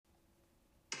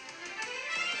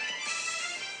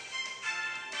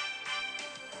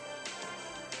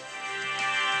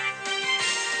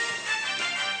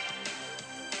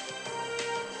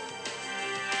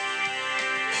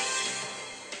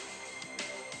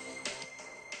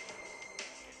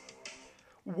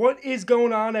What is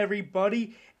going on,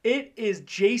 everybody? It is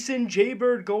Jason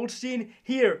Jaybird Goldstein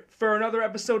here for another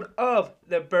episode of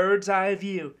The Bird's Eye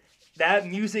View. That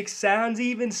music sounds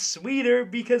even sweeter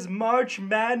because March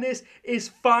Madness is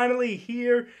finally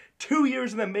here. 2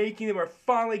 years in the making, and we're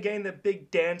finally getting the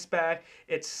big dance back.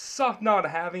 It sucked not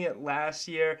having it last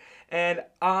year, and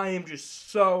I am just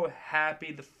so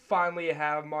happy to finally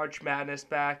have March Madness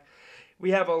back.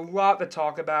 We have a lot to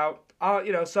talk about.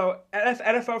 So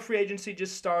NFL free agency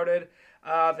just started.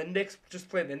 The Knicks just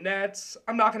played the Nets.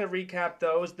 I'm not going to recap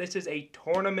those. This is a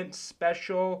tournament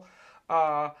special.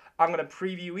 I'm going to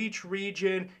preview each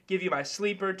region, give you my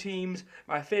sleeper teams,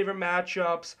 my favorite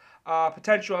matchups,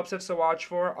 potential upsets to watch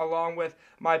for, along with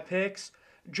my picks.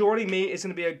 Joining me is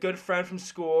going to be a good friend from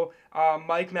school,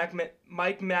 Mike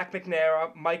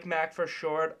McNamara, Mike Mac for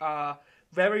short.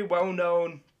 Very well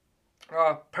known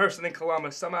person in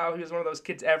Columbus. Somehow he was one of those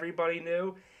kids everybody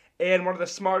knew, and one of the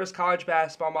smartest college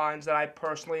basketball minds that I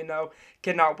personally know.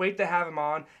 Cannot wait to have him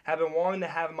on. Have been wanting to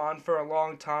have him on for a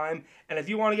long time. And if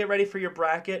you want to get ready for your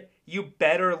bracket, you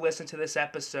better listen to this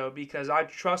episode because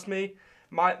trust me,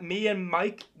 me and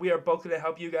Mike, we are both going to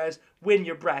help you guys win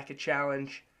your bracket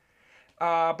challenge.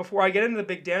 Before I get into the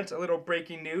big dance, a little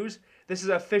breaking news. This is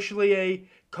officially a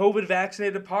COVID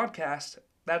vaccinated podcast.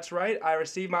 That's right, I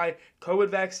received my COVID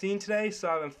vaccine today, so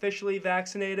I'm officially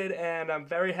vaccinated, and I'm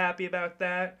very happy about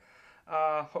that.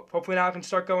 Hopefully now I can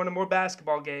start going to more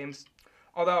basketball games.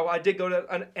 Although I did go to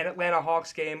an Atlanta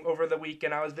Hawks game over the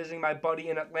weekend. I was visiting my buddy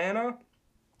in Atlanta,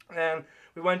 and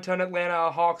we went to an Atlanta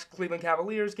Hawks Cleveland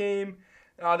Cavaliers game.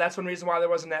 That's one reason why there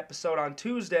was an episode on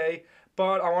Tuesday,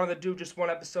 but I wanted to do just one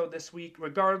episode this week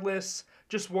regardless.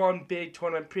 Just one big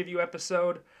tournament preview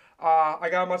episode. I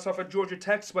got myself a Georgia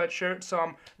Tech sweatshirt, so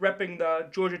I'm repping the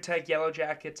Georgia Tech Yellow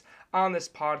Jackets on this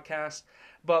podcast.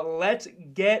 But let's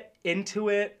get into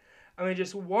it. I mean,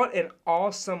 just what an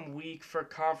awesome week for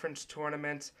conference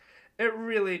tournaments. It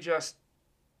really just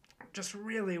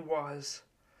really was.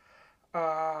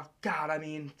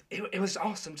 It was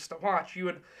awesome just to watch. You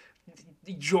would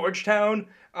Georgetown,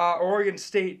 Oregon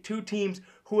State, two teams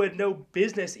who had no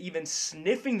business even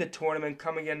sniffing the tournament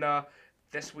coming in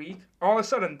this week. All of a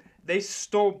sudden, they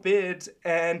stole bids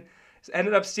and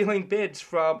ended up stealing bids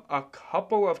from a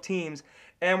couple of teams.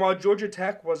 And while Georgia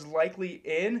Tech was likely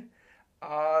in,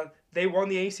 they won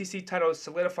the ACC title to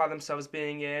solidify themselves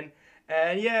being in.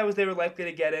 And yeah, they were likely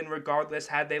to get in regardless.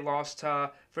 Had they lost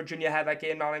to Virginia, had that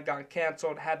game not gotten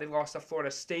canceled, had they lost to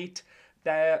Florida State,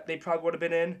 that they probably would have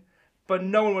been in. But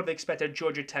no one would have expected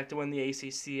Georgia Tech to win the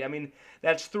ACC. I mean,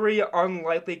 that's three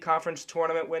unlikely conference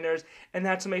tournament winners, and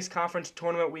that's what makes conference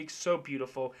tournament week so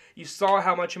beautiful. You saw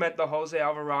how much it meant to Jose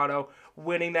Alvarado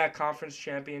winning that conference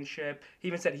championship. He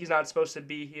even said he's not supposed to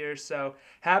be here, so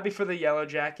happy for the Yellow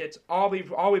Jackets. I'll be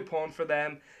pulling for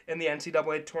them in the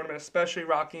NCAA tournament, especially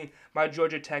rocking my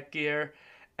Georgia Tech gear.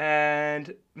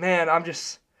 And man, I'm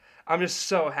just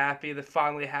so happy to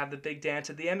finally have the big dance.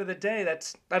 At the end of the day,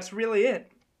 that's really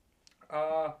it.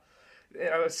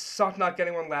 It sucked not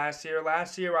getting one last year.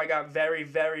 Last year, I got very,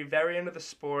 very, very into the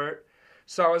sport.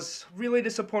 So I was really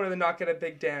disappointed to not get a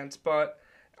big dance. But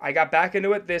I got back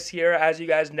into it this year. As you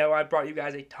guys know, I brought you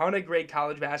guys a ton of great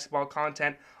college basketball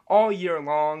content all year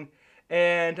long.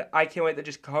 And I can't wait to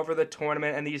just cover the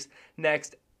tournament and these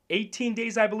next 18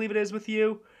 days, I believe it is, with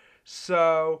you.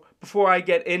 So before I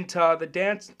get into the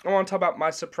dance, I want to talk about my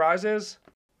surprises.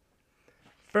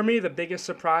 For me, the biggest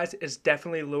surprise is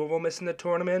definitely Louisville missing the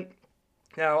tournament.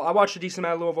 Now, I watched a decent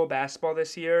amount of Louisville basketball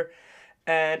this year,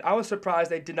 and I was surprised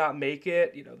they did not make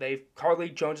it. Carly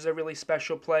Jones is a really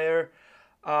special player.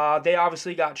 They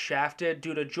obviously got shafted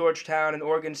due to Georgetown and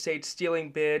Oregon State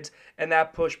stealing bids, and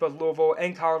that pushed both Louisville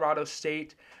and Colorado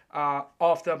State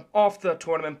off the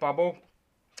tournament bubble.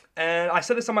 And I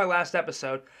said this on my last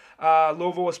episode.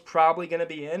 Louisville was probably going to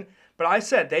be in. But I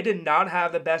said they did not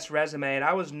have the best resume, and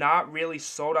I was not really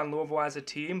sold on Louisville as a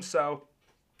team. So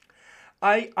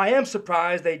I am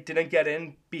surprised they didn't get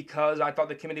in because I thought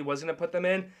the committee was going to put them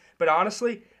in. But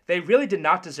honestly, they really did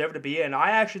not deserve to be in.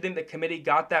 I actually think the committee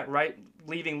got that right,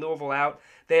 leaving Louisville out.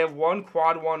 They have one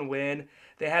quad one win.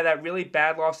 They had that really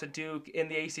bad loss to Duke in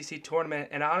the ACC tournament.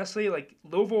 And honestly,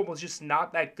 Louisville was just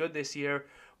not that good this year.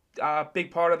 Big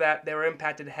part of that, they were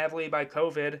impacted heavily by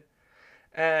COVID.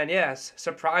 And yes,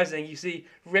 surprising. You see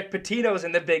Rick Pitino's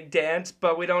in the big dance,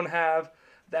 but we don't have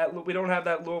that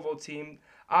Louisville team.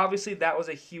 Obviously, that was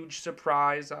a huge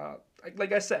surprise.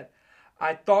 Like I said,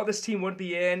 I thought this team would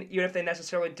be in, even if they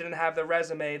necessarily didn't have the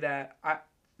resume that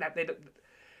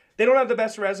they don't have the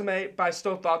best resume, but I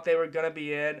still thought they were gonna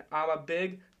be in. I'm a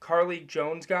big Carly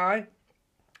Jones guy,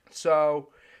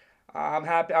 so I'm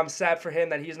happy. I'm sad for him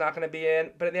that he's not gonna be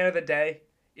in. But at the end of the day,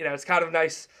 It's kind of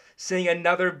nice seeing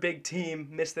another big team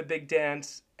miss the big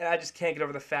dance, and I just can't get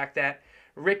over the fact that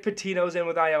Rick Pitino's in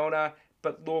with Iona,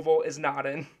 but Louisville is not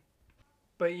in.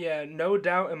 But yeah, no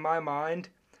doubt in my mind,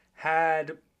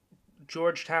 had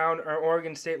Georgetown or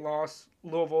Oregon State lost,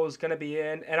 Louisville is going to be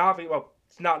in. And obviously, well,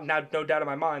 it's not no doubt in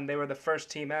my mind, they were the first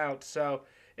team out. So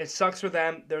it sucks for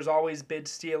them. There's always bid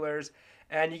stealers,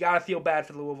 and you got to feel bad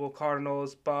for the Louisville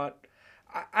Cardinals. But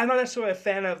I'm not necessarily a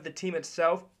fan of the team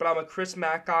itself, but I'm a Chris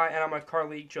Mack guy and I'm a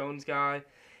Carlik Jones guy.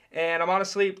 And I'm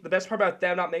honestly, the best part about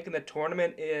them not making the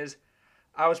tournament is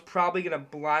I was probably going to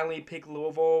blindly pick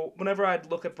Louisville. Whenever I'd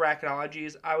look at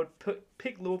bracketologies, I would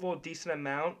pick Louisville a decent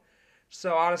amount.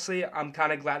 So honestly, I'm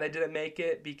kind of glad they didn't make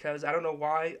it because I don't know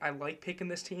why I like picking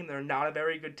this team. They're not a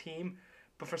very good team,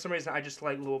 but for some reason I just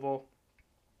like Louisville.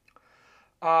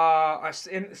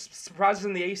 Surprises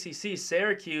in the ACC,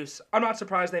 Syracuse. I'm not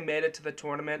surprised they made it to the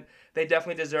tournament. They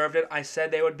definitely deserved it. I said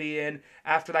they would be in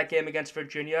after that game against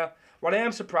Virginia. What I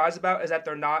am surprised about is that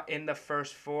they're not in the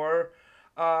first four.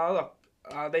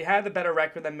 They had the better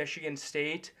record than Michigan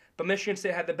State, but Michigan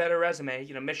State had the better resume.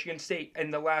 Michigan State in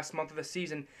the last month of the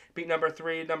season beat number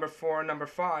 3, number 4, and number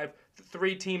 5,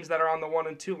 three teams that are on the 1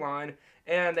 and 2 line,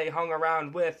 and they hung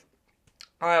around with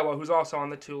Iowa, who's also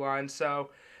on the 2 line. So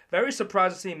very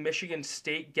surprised to see Michigan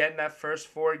State get in that first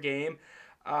 4 game,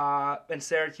 and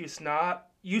Syracuse not.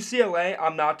 UCLA,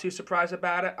 I'm not too surprised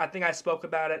about it. I think I spoke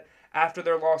about it after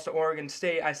their loss to Oregon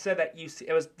State. I said that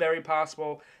it was very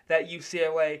possible that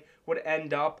UCLA would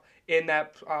end up in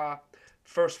that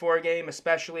first 4 game,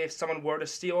 especially if someone were to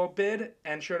steal a bid,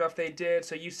 and sure enough they did.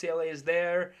 So UCLA is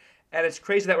there, and it's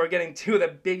crazy that we're getting two of the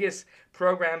biggest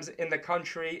programs in the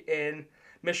country in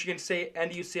Michigan State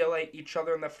and UCLA each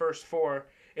other in the first 4.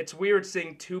 It's weird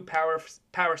seeing two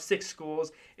Power 6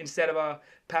 schools instead of a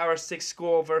Power 6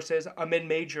 school versus a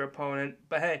mid-major opponent.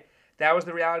 But hey, that was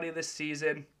the reality of this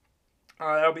season.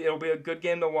 It'll be a good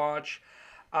game to watch.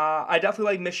 I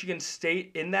definitely like Michigan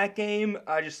State in that game.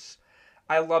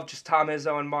 I love just Tom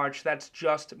Izzo and March. That's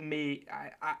just me.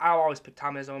 I'll always pick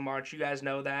Tom Izzo and March. You guys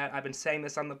know that. I've been saying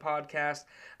this on the podcast.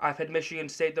 I've had Michigan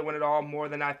State to win it all more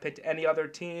than I've picked any other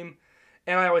team.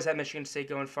 And I always had Michigan State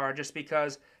going far just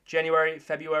because January,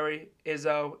 February,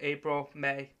 Izzo, April,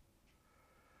 May.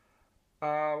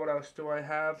 What else do I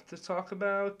have to talk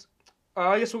about?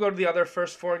 I guess we'll go to the other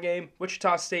first 4 game,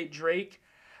 Wichita State Drake.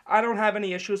 I don't have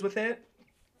any issues with it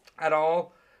at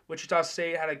all. Wichita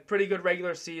State had a pretty good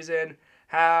regular season.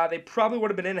 They probably would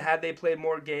have been in had they played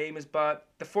more games, but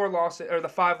the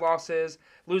 5 losses,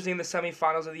 losing the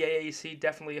semifinals of the AAC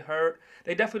definitely hurt.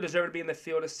 They definitely deserve to be in the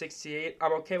field of 68.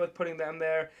 I'm okay with putting them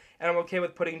there, and I'm okay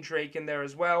with putting Drake in there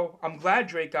as well. I'm glad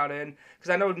Drake got in, because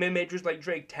I know mid-majors like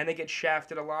Drake tend to get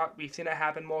shafted a lot. We've seen it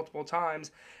happen multiple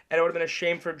times, and it would have been a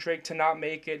shame for Drake to not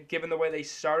make it, given the way they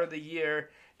started the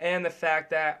year, and the fact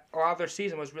that a lot of their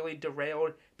season was really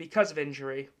derailed because of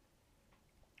injury.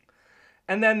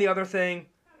 And then the other thing,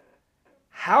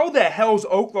 how the hell is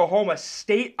Oklahoma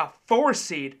State a 4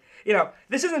 seed?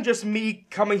 This isn't just me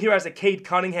coming here as a Cade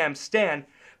Cunningham stan,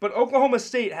 but Oklahoma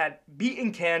State had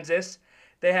beaten Kansas.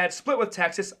 They had split with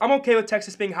Texas. I'm okay with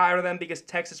Texas being higher than them because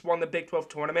Texas won the Big 12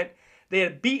 tournament. They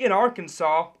had beaten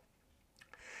Arkansas,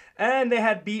 and they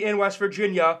had beaten West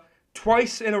Virginia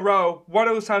twice in a row, one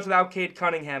of those times without Cade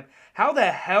Cunningham. How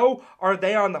the hell are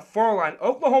they on the 4 line?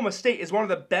 Oklahoma State is one of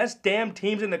the best damn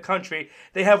teams in the country.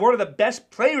 They have one of the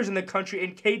best players in the country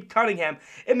in Cade Cunningham.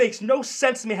 It makes no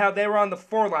sense to me how they were on the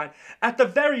 4 line. At the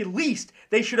very least,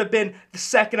 they should have been the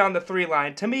second on the 3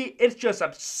 line. To me, it's just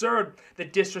absurd the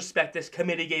disrespect this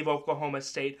committee gave Oklahoma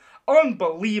State.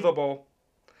 Unbelievable.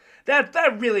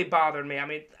 That really bothered me. I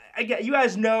mean, you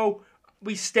guys know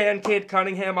we stand Cade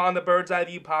Cunningham on the Bird's Eye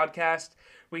View podcast.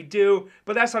 We do,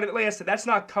 but that's not, like I said, that's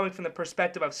not coming from the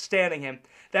perspective of standing him.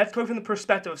 That's coming from the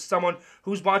perspective of someone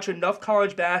who's watched enough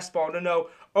college basketball to know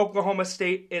Oklahoma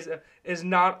State is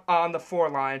not on the 4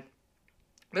 line.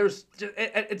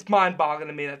 It's mind-boggling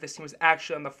to me that this team was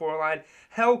actually on the 4 line.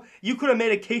 Hell, you could have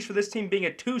made a case for this team being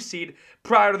a 2 seed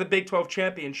prior to the Big 12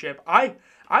 championship. I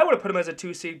would have put them as a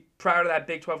 2 seed prior to that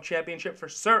Big 12 championship for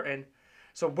certain.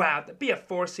 So wow, to be a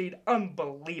 4 seed,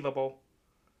 unbelievable.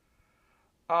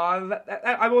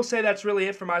 I will say that's really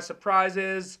it for my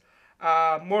surprises.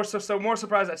 More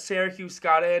surprised that Syracuse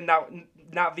got in,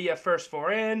 not via first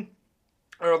 4 in,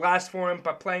 or last 4 in,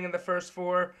 but playing in the first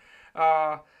 4.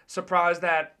 Surprised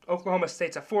that Oklahoma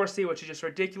State's a 4 seed, which is just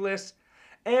ridiculous.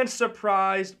 And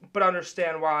surprised, but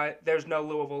understand why there's no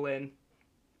Louisville in.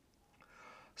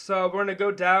 So we're going to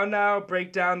go down now,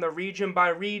 break down the region by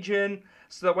region.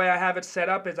 So the way I have it set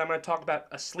up is I'm going to talk about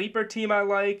a sleeper team I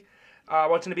like,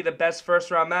 what's going to be the best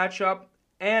first-round matchup,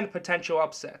 and potential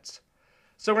upsets.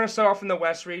 So we're going to start off in the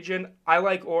West region. I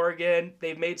like Oregon.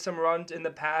 They've made some runs in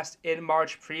the past in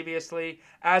March previously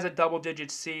as a double-digit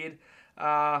seed.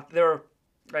 They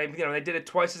did it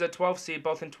twice as a 12 seed,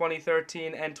 both in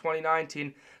 2013 and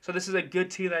 2019. So this is a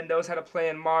good team that knows how to play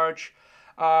in March.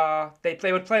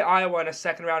 They would play Iowa in a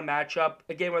second round matchup,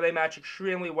 a game where they match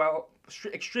extremely well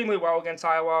against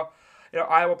Iowa.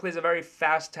 Iowa plays a very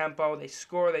fast tempo. They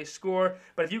score.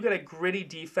 But if you get a gritty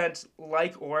defense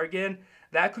like Oregon,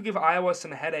 that could give Iowa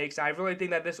some headaches. I really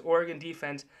think that this Oregon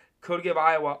defense could give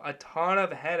Iowa a ton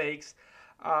of headaches.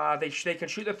 They can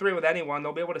shoot the three with anyone.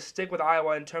 They'll be able to stick with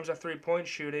Iowa in terms of three-point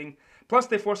shooting. Plus,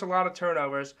 they force a lot of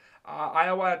turnovers.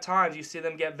 Iowa, at times, you see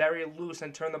them get very loose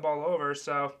and turn the ball over.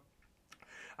 So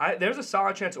there's a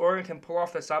solid chance Oregon can pull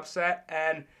off this upset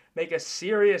and make a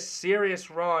serious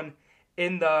run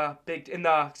in the Big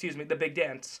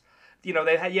Dance. They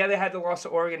had the loss to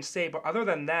Oregon State, but other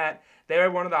than that, they are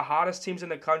one of the hottest teams in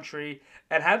the country.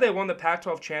 And had they won the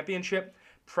Pac-12 championship,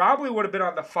 probably would have been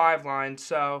on the 5 line.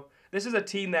 So this is a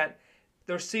team that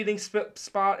their seeding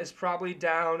spot is probably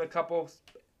down a couple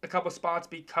spots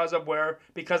because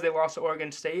they lost to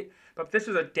Oregon State. But this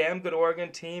is a damn good Oregon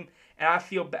team, and I would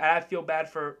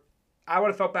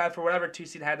have felt bad for whatever 2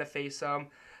 seed had to face them.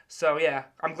 So yeah,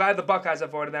 I'm glad the Buckeyes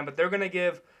avoided them, but they're gonna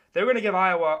give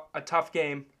Iowa a tough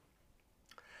game.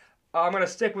 I'm gonna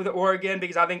stick with Oregon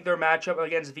because I think their matchup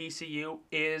against VCU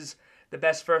is the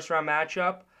best first round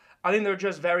matchup. I think they're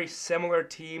just very similar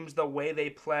teams the way they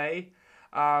play.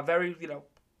 Very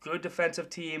good defensive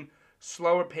team,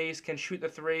 slower pace, can shoot the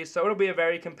three, so it'll be a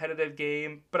very competitive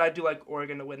game. But I do like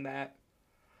Oregon to win that.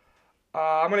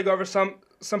 I'm going to go over some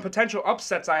potential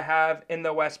upsets I have in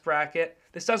the West bracket.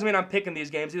 This doesn't mean I'm picking these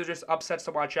games. These are just upsets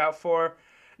to watch out for.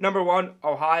 Number 1,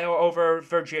 Ohio over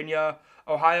Virginia.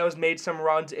 Ohio's made some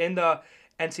runs in the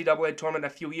NCAA tournament a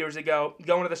few years ago,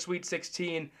 going to the Sweet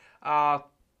 16, I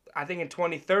think in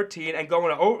 2013, and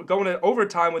going to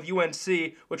overtime with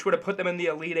UNC, which would have put them in the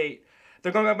Elite Eight.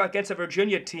 They're going up against a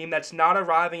Virginia team that's not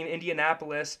arriving in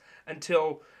Indianapolis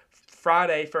until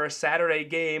Friday for a Saturday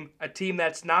game, a team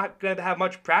that's not going to have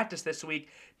much practice this week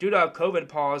due to a COVID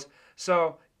pause.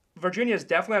 So Virginia is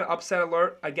definitely an upset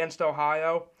alert against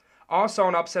Ohio. Also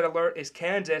an upset alert is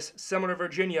Kansas, similar to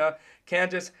Virginia.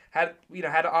 Kansas had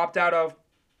to opt out of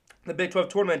the Big 12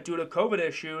 tournament due to COVID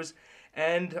issues,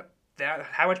 and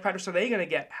how much practice are they going to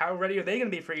get? How ready are they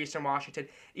going to be for Eastern Washington?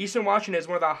 Eastern Washington is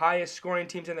one of the highest scoring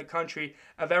teams in the country,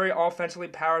 a very offensively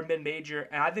powered mid-major,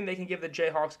 and I think they can give the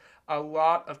Jayhawks a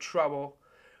lot of trouble.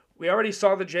 We already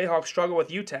saw the Jayhawks struggle with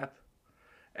UTEP,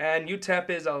 and UTEP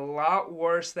is a lot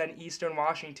worse than Eastern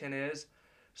Washington is.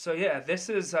 So yeah, this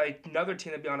is another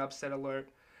team to be on upset alert.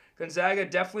 Gonzaga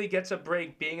definitely gets a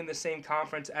break being in the same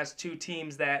conference as 2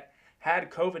 teams that had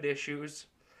COVID issues.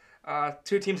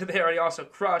 2 teams that they already also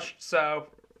crushed, so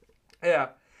yeah.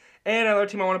 And another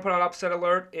team I want to put on upset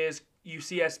alert is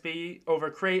UCSB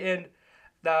over Creighton.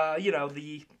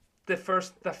 The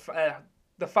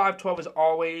 5-12 is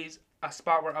always a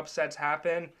spot where upsets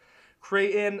happen.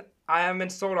 Creighton, I haven't been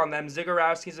sold on them.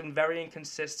 Zagorowski's been very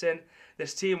inconsistent.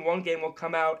 This team, one game will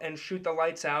come out and shoot the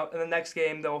lights out, and the next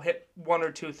game they'll hit 1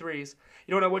 or 2 threes.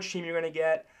 You don't know which team you're going to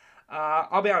get.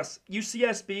 I'll be honest,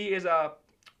 UCSB is a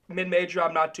mid-major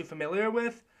I'm not too familiar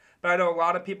with, but I know a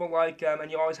lot of people like them,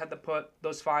 and you always have to put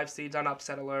those 5 seeds on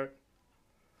upset alert.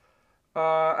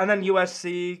 And then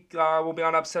USC will be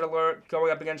on upset alert going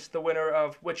up against the winner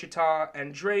of Wichita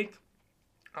and Drake,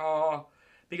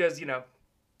 because,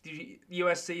 the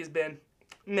USC has been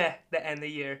the end of the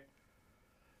year.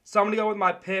 So I'm going to go with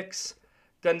my picks.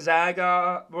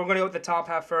 Gonzaga, we're going to go with the top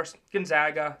half first.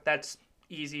 Gonzaga, that's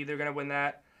easy. They're going to win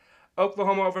that.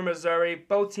 Oklahoma over Missouri.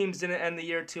 Both teams didn't end the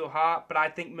year too hot, but I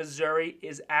think Missouri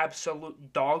is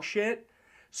absolute dog shit.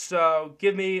 So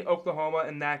give me Oklahoma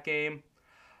in that game.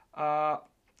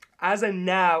 As of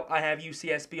now, I have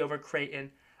UCSB over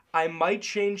Creighton. I might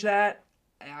change that.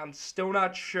 I'm still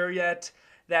not sure yet.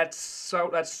 That's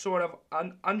sort of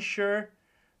unsure,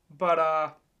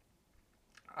 but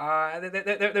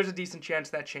there's a decent chance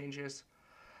that changes.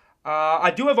 I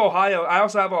do have Ohio. I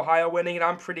also have Ohio winning, and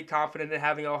I'm pretty confident in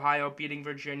having Ohio beating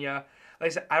Virginia.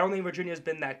 Like I said, I don't think Virginia's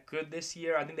been that good this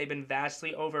year. I think they've been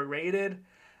vastly overrated.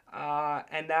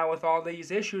 And now with all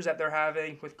these issues that they're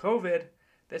having with COVID,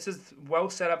 this is well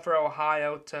set up for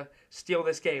Ohio to steal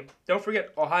this game. Don't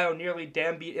forget, Ohio nearly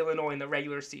damn beat Illinois in the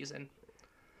regular season.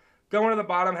 Going to the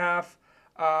bottom half,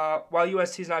 while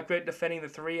USC's not great defending the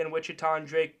 3 and Wichita and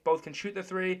Drake both can shoot the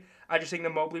 3, I just think the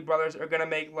Mobley brothers are going to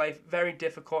make life very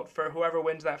difficult for whoever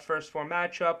wins that first 4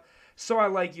 matchup. So I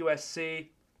like USC.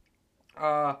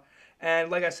 And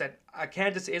like I said,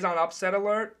 Kansas is on upset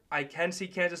alert. I can see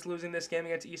Kansas losing this game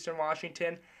against Eastern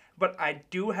Washington, but I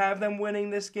do have them winning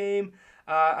this game.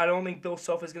 I don't think Bill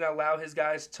Self is going to allow his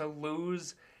guys to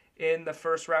lose in the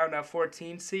first round, now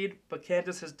 14 seed, but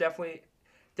Kansas has definitely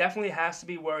has to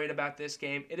be worried about this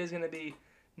game. It is going to be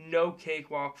no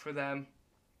cakewalk for them.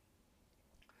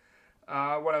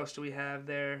 What else do we have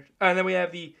there? And then we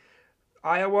have the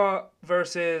Iowa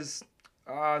versus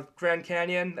Grand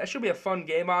Canyon. That should be a fun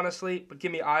game, honestly, but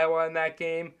give me Iowa in that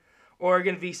game.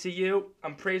 Oregon VCU.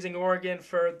 I'm praising Oregon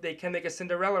for they can make a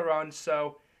Cinderella run,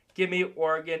 so give me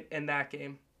Oregon in that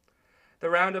game. The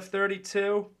round of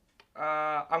 32,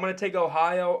 I'm going to take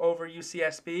Ohio over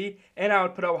UCSB, and I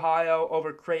would put Ohio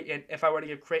over Creighton if I were to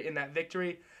give Creighton that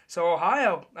victory. So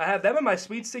Ohio, I have them in my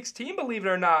Sweet 16, believe it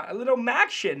or not. A little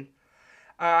maction.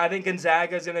 I think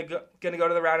Gonzaga is going to go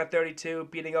to the round of 32,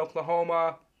 beating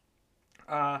Oklahoma.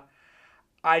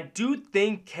 I do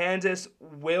think Kansas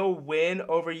will win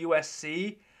over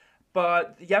USC,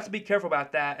 but you have to be careful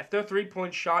about that. If their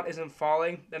three-point shot isn't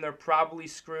falling, then they're probably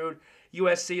screwed.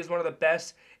 USC is one of the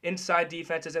best inside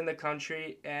defenses in the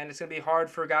country, and it's going to be hard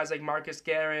for guys like Marcus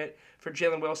Garrett, for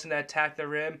Jalen Wilson to attack the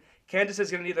rim. Kansas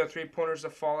is going to need their three-pointers to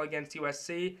fall against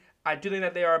USC. I do think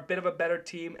that they are a bit of a better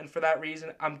team, and for that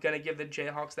reason, I'm going to give the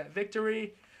Jayhawks that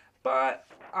victory, but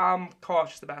I'm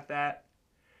cautious about that.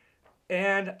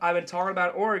 And I've been talking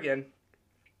about Oregon.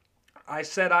 I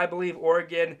said I believe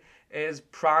Oregon is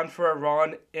primed for a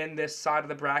run in this side of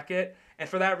the bracket, and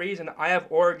for that reason, I have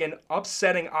Oregon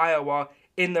upsetting Iowa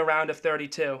in the round of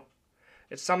 32.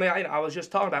 It's something I was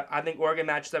just talking about. I think Oregon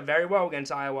matches up very well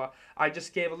against Iowa. I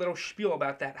just gave a little spiel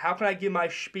about that. How can I give my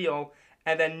spiel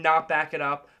and then not back it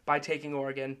up by taking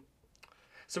Oregon?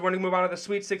 So we're going to move on to the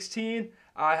Sweet 16.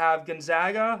 I have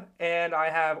Gonzaga and I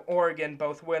have Oregon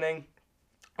both winning.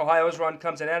 Ohio's run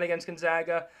comes in against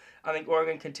Gonzaga. I think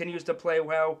Oregon continues to play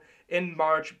well in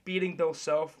March, beating Bill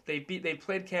Self. They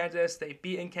played Kansas. They've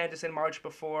beaten Kansas in March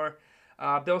before.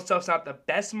 Bill Self's not the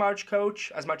best March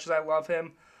coach, as much as I love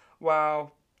him,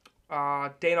 while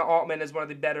Dana Altman is one of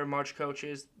the better March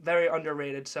coaches. Very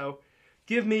underrated. So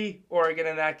give me Oregon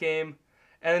in that game.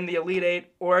 And then the Elite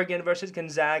Eight, Oregon versus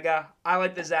Gonzaga. I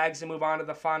like the Zags to move on to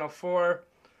the Final Four.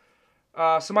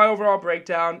 So my overall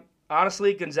breakdown,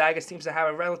 honestly, Gonzaga seems to have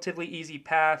a relatively easy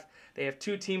path. They have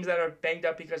two teams that are banged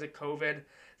up because of COVID.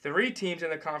 3 teams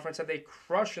in the conference that they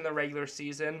crush in the regular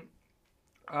season.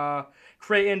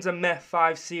 Creighton's a meh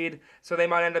 5 seed, so they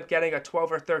might end up getting a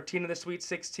 12 or 13 in the Sweet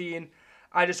 16.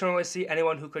 I just don't really see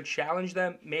anyone who could challenge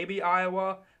them. Maybe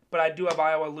Iowa, but I do have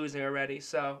Iowa losing already,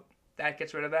 so that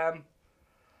gets rid of them.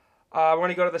 We're going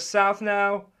to go to the South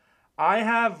now. I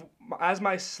have, as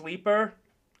my sleeper,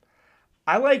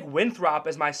 I like Winthrop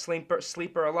as my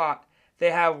sleeper a lot. They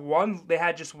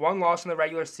had just one loss in the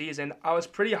regular season. I was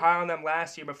pretty high on them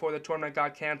last year before the tournament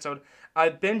got canceled.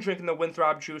 I've been drinking the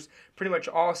Winthrop juice pretty much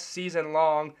all season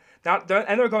long. And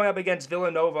they're going up against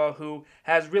Villanova, who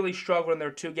has really struggled in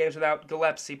their 2 games without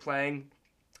Gillespie playing.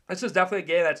 This is definitely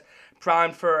a game that's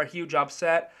primed for a huge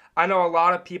upset. I know a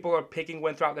lot of people are picking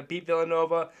Winthrop to beat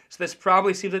Villanova, so this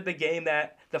probably seems like the game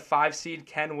that the 5 seed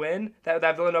can win,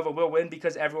 that Villanova will win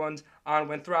because everyone's on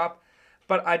Winthrop.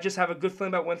 But I just have a good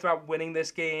feeling about Winthrop winning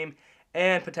this game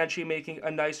and potentially making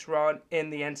a nice run in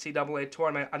the NCAA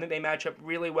tournament. I think they match up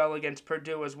really well against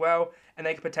Purdue as well, and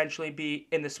they could potentially be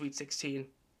in the Sweet 16.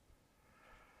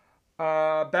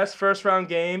 Best first-round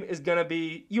game is going to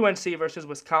be UNC versus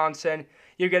Wisconsin.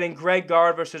 You're getting Greg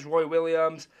Gard versus Roy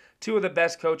Williams, 2 of the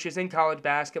best coaches in college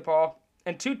basketball,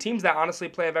 and 2 teams that honestly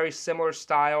play a very similar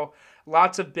style.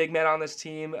 Lots of big men on this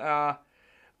team.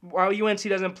 While UNC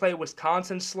doesn't play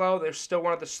Wisconsin slow, they're still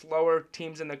one of the slower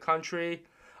teams in the country,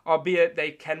 albeit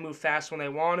they can move fast when they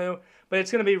want to. But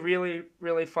it's going to be really,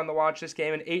 really fun to watch this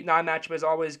game. An 8-9 matchup is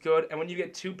always good, and when you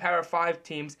get 2 Power 5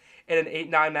 teams in an 8-9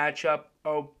 matchup,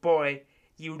 oh boy,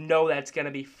 you know that's going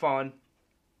to be fun.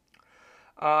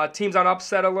 Teams on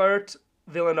upset alert,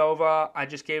 Villanova. I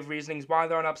just gave reasonings why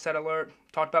they're on upset alert.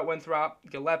 Talked about Winthrop,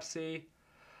 Gillespie.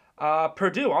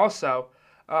 Purdue also.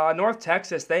 North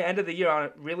Texas, they ended the year on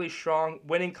a really strong,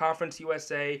 winning Conference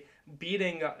USA,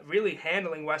 really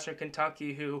handling Western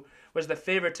Kentucky, who was the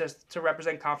favorite to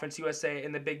represent Conference USA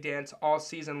in the Big Dance all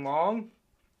season long.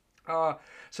 So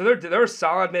they're a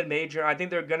solid mid-major. I think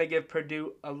they're going to give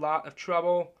Purdue a lot of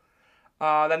trouble.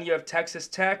 Then you have Texas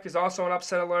Tech is also on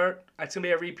upset alert. It's going to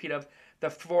be a repeat of the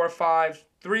 4, 5,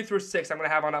 3 through 6 I'm going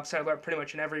to have on upset alert pretty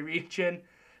much in every region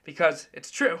because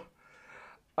it's true.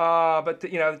 But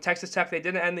the Texas Tech, they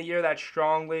didn't end the year that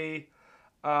strongly.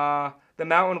 The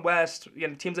Mountain West,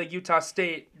 teams like Utah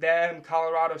State, them,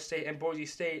 Colorado State, and Boise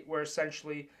State were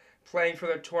essentially playing for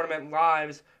their tournament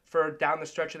lives for down the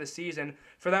stretch of the season.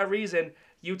 For that reason,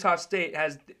 Utah State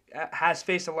has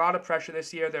faced a lot of pressure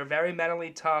this year. They're very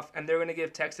mentally tough, and they're going to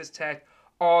give Texas Tech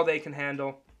all they can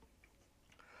handle.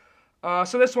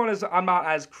 So this one I'm not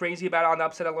as crazy about on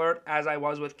upset alert as I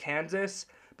was with Kansas,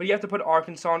 but you have to put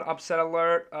Arkansas on upset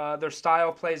alert. Their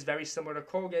style play is very similar to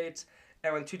Colgate's,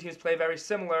 and when two teams play very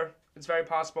similar, it's very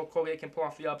possible Colgate can pull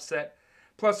off the upset.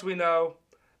 Plus, we know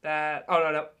that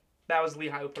that was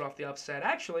Lehigh who put off the upset.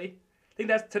 Actually, I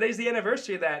think today's the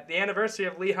anniversary of that. The anniversary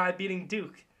of Lehigh beating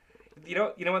Duke. You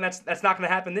know when that's not going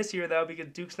to happen this year though, because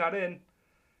Duke's not in.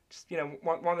 Just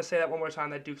want to say that one more time,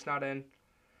 that Duke's not in.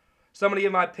 So I'm going to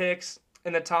give my picks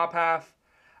in the top half.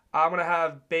 I'm going to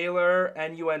have Baylor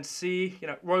and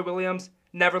UNC. Roy Williams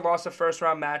never lost a first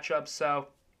round matchup, so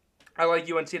I like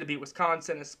UNC to beat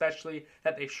Wisconsin, especially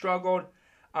that they struggled.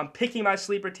 I'm picking my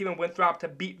sleeper team in Winthrop to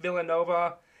beat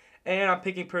Villanova. And I'm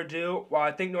picking Purdue. While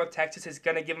I think North Texas is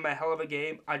going to give him a hell of a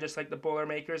game, I just like the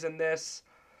Boilermakers in this.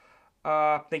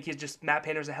 I think Matt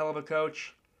Painter's a hell of a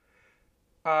coach.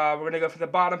 We're going to go for the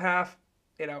bottom half.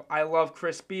 I love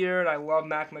Chris Beard. I love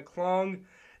Mac McClung.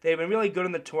 They've been really good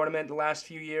in the tournament the last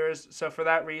few years. So for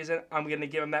that reason, I'm going to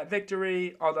give them that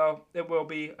victory, although it will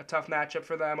be a tough matchup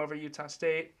for them over Utah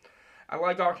State. I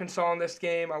like Arkansas in this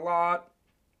game a lot.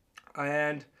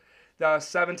 And the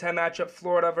 7-10 matchup,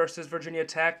 Florida versus Virginia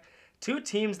Tech. Two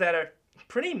teams that are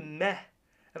pretty meh.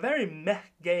 A very meh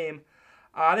game.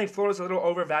 I think Florida's a little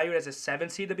overvalued as a 7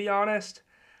 seed, to be honest.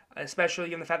 Especially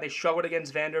given the fact they struggled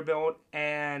against Vanderbilt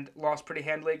and lost pretty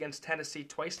handily against Tennessee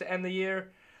twice to end the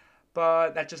year.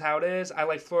 But that's just how it is. I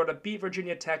like Florida beat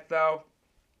Virginia Tech, though.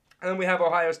 And then we have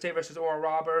Ohio State versus Oral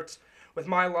Roberts. With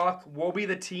my luck, we'll be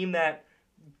the team that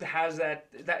has that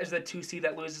is the 2 seed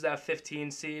that loses that 15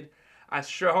 seed. I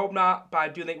sure hope not, but I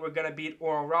do think we're going to beat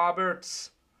Oral Roberts.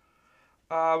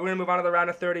 We're going to move on to the round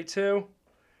of 32.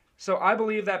 So I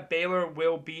believe that Baylor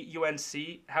will beat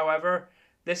UNC. However,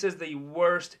 this is the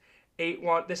worst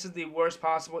 8-1. This is the worst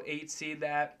possible 8 seed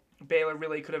that Baylor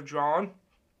really could have drawn.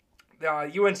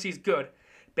 UNC is good.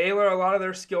 Baylor, a lot of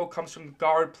their skill comes from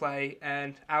guard play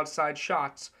and outside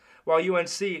shots. While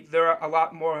UNC, they're a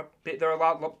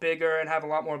lot bigger and have a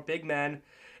lot more big men.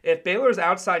 If Baylor's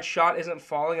outside shot isn't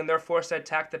falling and they're forced to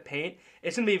attack the paint,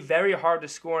 it's going to be very hard to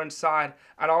score inside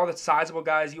on all the sizable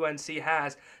guys UNC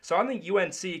has. So I think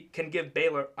UNC can give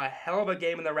Baylor a hell of a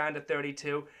game in the round of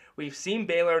 32. We've seen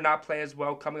Baylor not play as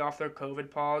well coming off their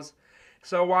COVID pause.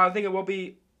 So while I think it will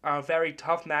be a very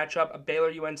tough matchup, a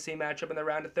Baylor-UNC matchup in the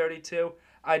round of 32,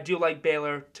 I do like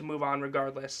Baylor to move on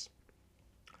regardless.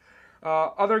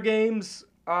 Other games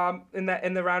in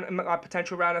the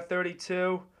potential round of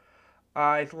 32,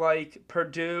 I like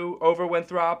Purdue over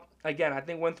Winthrop. Again, I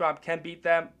think Winthrop can beat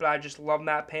them, but I just love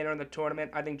Matt Painter in the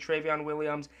tournament. I think Travion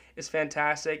Williams is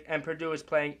fantastic, and Purdue is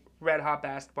playing red-hot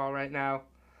basketball right now.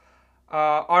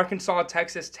 Arkansas,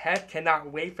 Texas Tech, cannot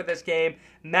wait for this game.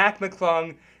 Mac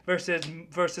McClung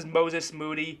versus Moses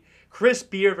Moody. Chris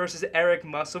Beard versus Eric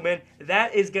Musselman.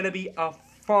 That is going to be a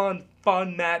fun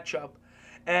matchup.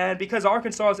 And because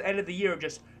Arkansas has ended the year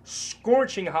just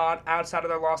scorching hot outside of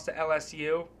their loss to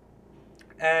LSU,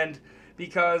 and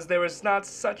because there was not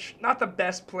the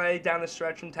best play down the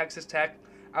stretch from Texas Tech,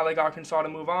 I like Arkansas to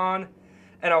move on.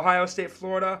 And Ohio State,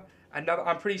 Florida,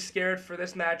 I'm pretty scared for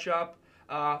this matchup.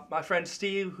 My friend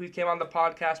Steve, who came on the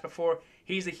podcast before,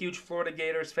 he's a huge Florida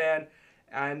Gators fan.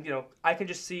 And, I can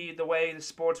just see the way the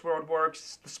sports world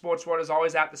works. The sports world is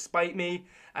always out to spite me.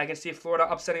 I can see Florida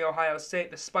upsetting Ohio State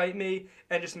to spite me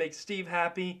and just make Steve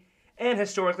happy. And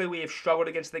historically, we have struggled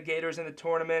against the Gators in the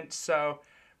tournament, so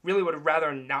really would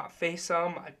rather not face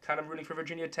them. I'm kind of rooting for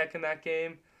Virginia Tech in that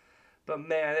game. But,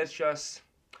 man,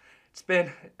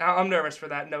 I'm nervous for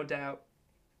that, no doubt.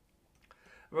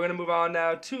 We're going to move on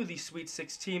now to the Sweet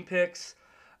 16 picks.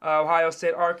 Ohio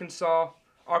State, Arkansas.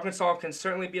 Arkansas can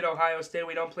certainly beat Ohio State.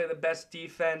 We don't play the best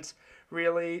defense,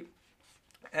 really.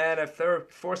 And if they're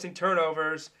forcing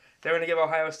turnovers, they're going to give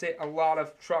Ohio State a lot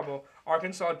of trouble.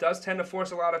 Arkansas does tend to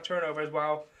force a lot of turnovers,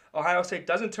 while Ohio State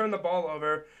doesn't turn the ball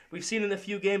over. We've seen in a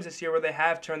few games this year where they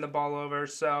have turned the ball over,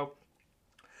 so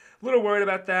a little worried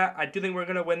about that. I do think we're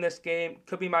going to win this game.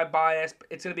 Could be my bias, but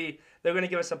they're going to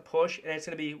give us a push, and it's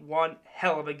going to be one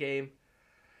hell of a game.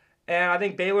 And I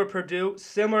think Baylor-Purdue,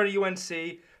 similar to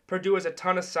UNC, Purdue has a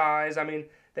ton of size. I mean,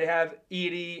 they have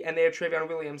Edey and they have Travion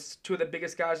Williams, two of the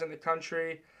biggest guys in the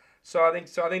country. So I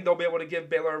think they'll be able to give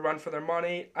Baylor a run for their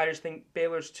money. I just think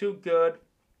Baylor's too good,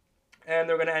 and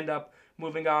they're going to end up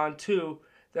moving on to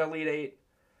the Elite Eight.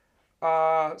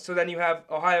 So then you have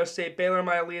Ohio State, Baylor in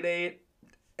my Elite Eight,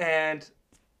 and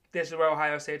this is where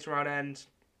Ohio State's run ends.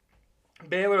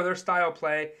 Baylor, their style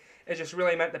play is just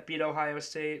really meant to beat Ohio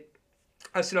State.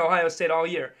 I've seen Ohio State all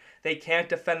year. They can't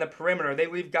defend the perimeter. They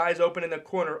leave guys open in the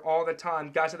corner all the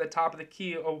time. Guys at the top of the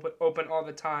key open all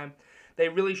the time. They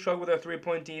really struggle with their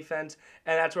three-point defense,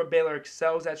 and that's where Baylor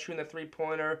excels at shooting the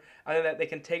three-pointer. I think that they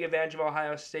can take advantage of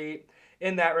Ohio State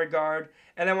in that regard.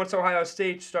 And then once Ohio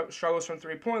State struggles from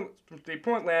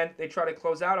three-point land, they try to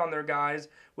close out on their guys,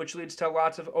 which leads to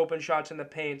lots of open shots in the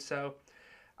paint. So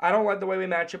I don't like the way we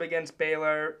match up against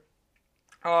Baylor.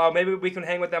 Maybe we can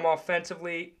hang with them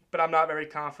offensively, but I'm not very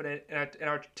confident in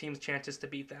our team's chances to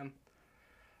beat them.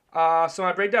 So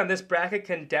my breakdown, this bracket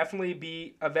can definitely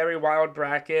be a very wild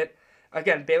bracket.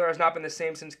 Again, Baylor has not been the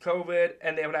same since COVID,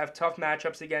 and they would have tough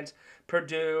matchups against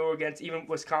Purdue, against even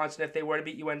Wisconsin if they were to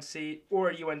beat UNC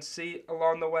or UNC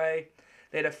along the way.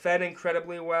 They defend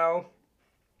incredibly well.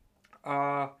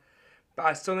 But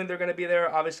I still think they're going to be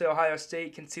there. Obviously, Ohio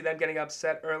State can see them getting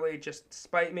upset early just to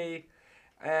spite me.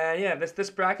 And yeah, this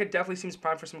bracket definitely seems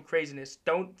primed for some craziness.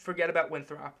 Don't forget about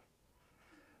Winthrop.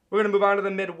 We're going to move on to the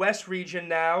Midwest region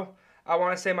now. I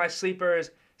want to say my sleeper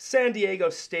is San Diego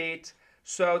State.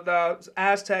 So the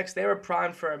Aztecs, they were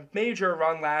primed for a major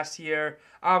run last year.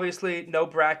 Obviously, no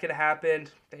bracket happened.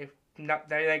 They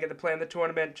didn't get to play in the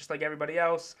tournament just like everybody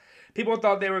else. People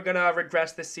thought they were going to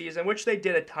regress this season, which they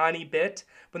did a tiny bit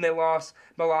when they lost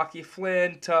Malachi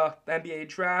Flynn to the NBA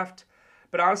draft.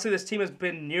 But honestly, this team has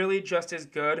been nearly just as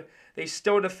good. They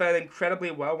still defend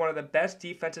incredibly well, one of the best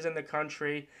defenses in the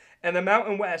country. And the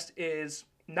Mountain West is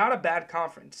not a bad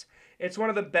conference. It's one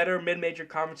of the better mid-major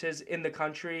conferences in the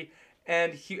country.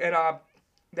 And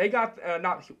they got,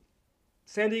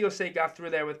 San Diego State got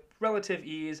through there with relative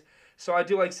ease. So I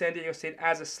do like San Diego State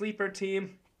as a sleeper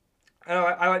team. And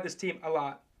I like this team a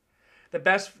lot. The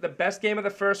best game of the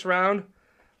first round,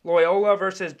 Loyola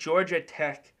versus Georgia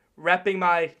Tech.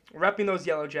 Repping those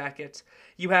Yellow Jackets.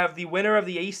 You have the winner of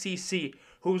the ACC,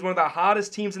 who's one of the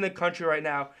hottest teams in the country right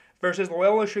now, versus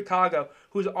Loyola Chicago,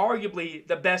 who's arguably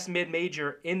the best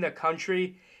mid-major in the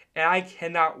country. And I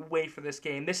cannot wait for this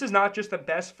game. This is not just the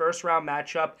best first-round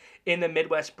matchup in the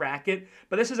Midwest bracket,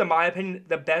 but this is, in my opinion,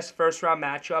 the best first-round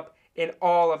matchup in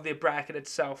all of the bracket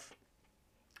itself.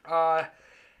 It's going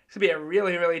to be a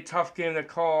really, really tough game to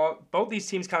call. Both these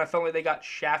teams kind of felt like they got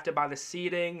shafted by the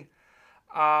seeding.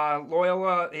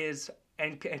 Loyola is,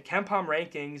 and KenPom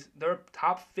rankings, they're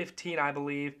top 15, I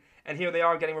believe. And here they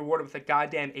are getting rewarded with a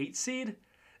goddamn 8 seed.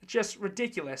 It's just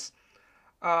ridiculous.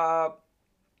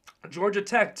 Georgia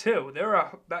Tech, too.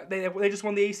 They just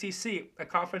won the ACC, a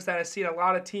conference that has seen a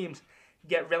lot of teams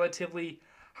get relatively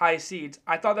high seeds.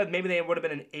 I thought that maybe they would have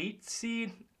been an 8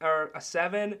 seed or a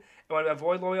 7 and would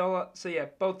avoid Loyola. So, yeah,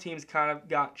 both teams kind of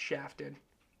got shafted.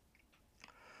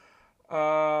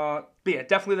 But yeah,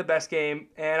 definitely the best game.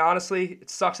 And honestly, it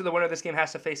sucks that the winner of this game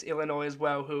has to face Illinois as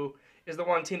well, who is the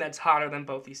one team that's hotter than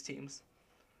both these teams.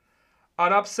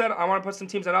 On upset, I want to put some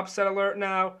teams on upset alert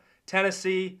now.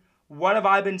 Tennessee. What have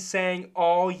I been saying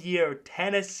all year?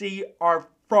 Tennessee are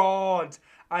frauds.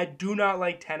 I do not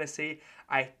like Tennessee.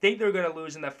 I think they're going to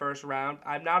lose in the first round.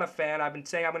 I'm not a fan. I've been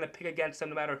saying I'm going to pick against them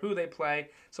no matter who they play,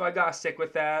 so I got to stick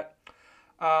with that.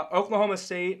 Oklahoma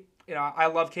State, I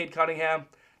love Cade Cunningham.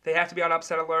 They have to be on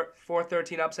upset alert.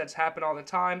 4-13 upsets happen all the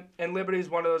time, and Liberty is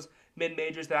one of those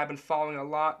mid-majors that I've been following a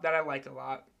lot, that I like a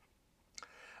lot.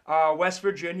 West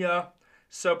Virginia.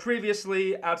 So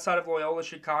previously, outside of Loyola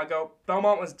Chicago,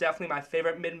 Belmont was definitely my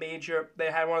favorite mid-major. They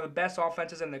had one of the best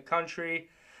offenses in the country.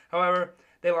 However,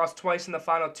 they lost twice in the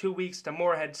final 2 weeks to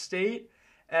Morehead State.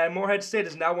 And Morehead State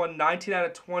has now won 19 out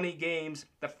of 20 games.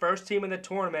 The first team in the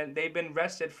tournament. They've been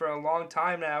rested for a long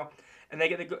time now. And they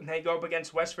go up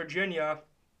against West Virginia.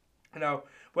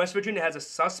 West Virginia has a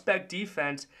suspect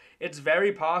defense. It's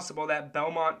very possible that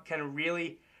Belmont can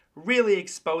really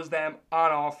expose them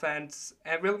on offense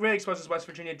and really exposes West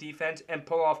Virginia defense and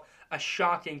pull off a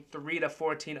shocking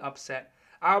 3-14 upset.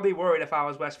 I'll be worried if I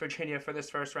was West Virginia for this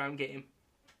first round game.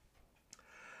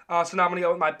 So now I'm going to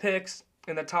go with my picks.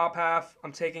 In the top half,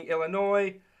 I'm taking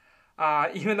Illinois.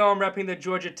 Even though I'm repping the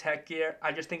Georgia Tech gear,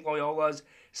 I just think Loyola's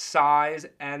size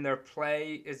and their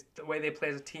play, the way they play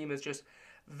as a team is just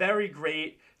very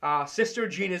great. Sister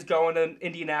Jean is going to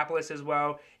Indianapolis as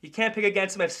well. You can't pick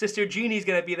against them if Sister Jeannie's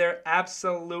going to be there.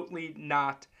 Absolutely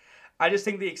not. I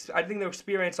think the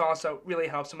experience also really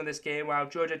helps them in this game. While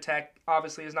Georgia Tech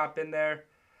obviously has not been there.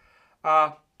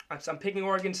 I'm picking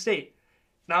Oregon State.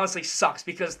 And honestly sucks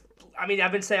because, I've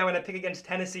been saying I'm going to pick against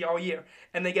Tennessee all year.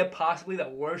 And they get possibly the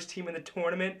worst team in the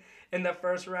tournament in the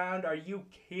first round. Are you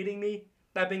kidding me?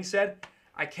 That being said,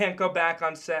 I can't go back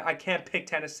on set. I can't pick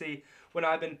Tennessee when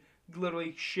I've been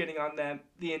literally shitting on them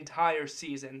the entire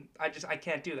season. I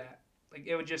can't do that.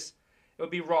 It would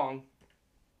be wrong.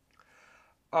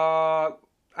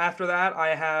 After that,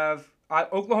 I have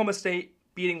Oklahoma State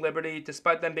beating Liberty,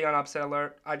 despite them being on upset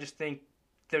alert. I just think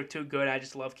they're too good. I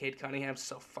just love Cade Cunningham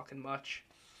so fucking much.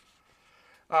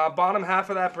 Bottom half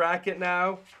of that bracket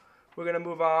now. We're going to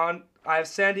move on. I have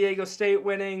San Diego State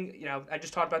winning. I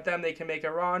just talked about them. They can make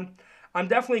a run. I'm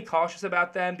definitely cautious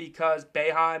about them because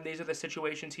Boeheim, these are the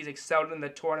situations he's excelled in the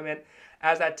tournament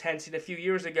as that 10 seed a few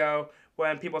years ago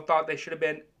when people thought they should have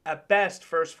been at best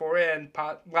first four in,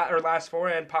 or last four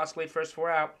in, possibly first four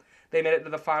out. They made it to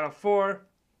the Final Four.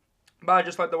 But I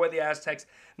just like the way the Aztecs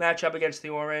match up against the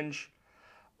Orange.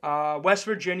 West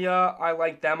Virginia, I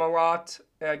like them a lot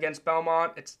against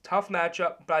Belmont. It's a tough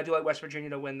matchup, but I do like West Virginia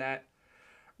to win that.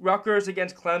 Rutgers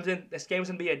against Clemson. This game's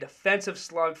going to be a defensive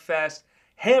slugfest.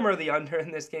 Hammer the under in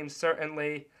this game,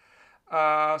 certainly.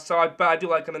 But I do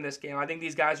like them in this game. I think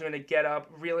these guys are going to get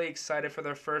up really excited for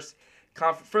their first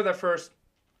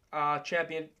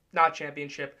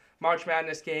March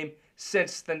Madness game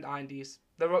since the 90s.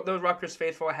 The Rutgers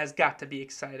faithful has got to be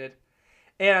excited.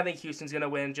 And I think Houston's going to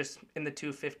win just in the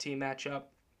 2-15 matchup.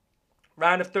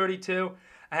 Round of 32,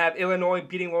 I have Illinois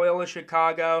beating Loyola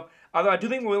Chicago. Although I do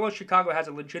think Loyola Chicago has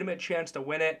a legitimate chance to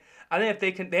win it. I think if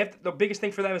they can, the biggest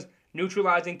thing for them is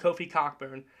neutralizing Kofi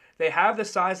Cockburn. They have the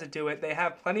size to do it. They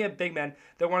have plenty of big men.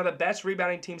 They're one of the best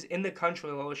rebounding teams in the country,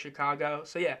 Loyola Chicago.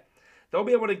 So yeah, they'll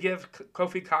be able to give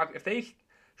Kofi Cockburn, if they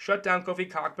shut down Kofi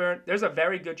Cockburn, there's a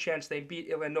very good chance they beat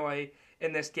Illinois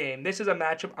in this game. This is a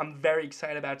matchup I'm very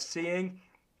excited about seeing.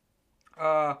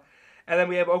 And then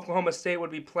we have Oklahoma State would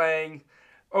be playing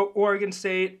Oregon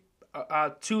State,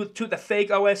 two the fake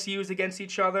OSUs against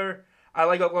each other. I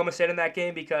like Oklahoma State in that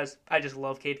game because I just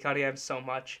love Cade Cunningham so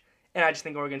much. And I just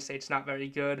think Oregon State's not very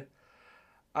good.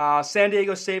 San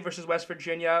Diego State versus West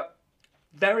Virginia.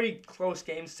 Very close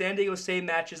game. San Diego State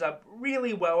matches up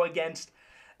really well against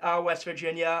West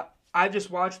Virginia. I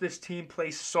just watched this team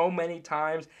play so many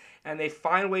times, and they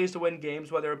find ways to win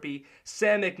games, whether it be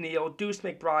Sam McNeil, Deuce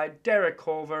McBride, Derek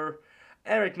Culver,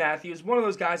 Eric Matthews, one of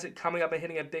those guys that coming up and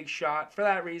hitting a big shot. For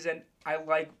that reason, I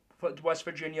like West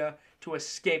Virginia to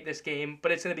escape this game,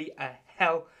 but it's going to be a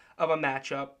hell of a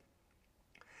matchup.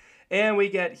 And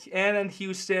then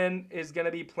Houston is going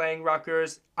to be playing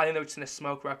Rutgers. I think they're just going to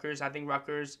smoke Rutgers. I think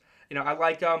Rutgers, I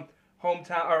like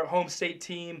home state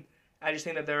team. I just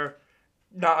think that they're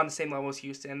not on the same level as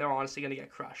Houston. They're honestly going to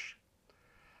get crushed.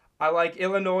 I like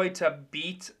Illinois to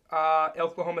beat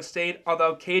Oklahoma State,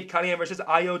 although Cade Cunningham versus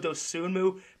Ayo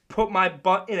Dosunmu, put my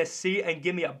butt in a seat and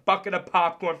give me a bucket of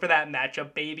popcorn for that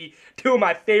matchup, baby. Two of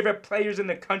my favorite players in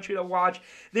the country to watch.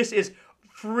 This is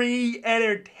free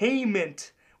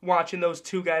entertainment watching those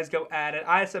two guys go at it.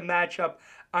 It's a matchup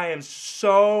I am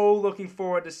so looking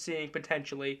forward to seeing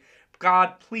potentially.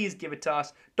 God, please give it to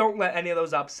us. Don't let any of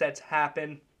those upsets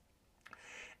happen.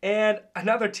 And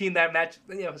another team that match,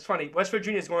 it's funny. West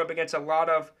Virginia is going up against a lot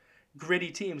of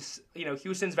gritty teams.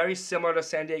 Houston's very similar to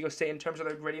San Diego State in terms of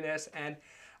their grittiness. And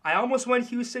I almost went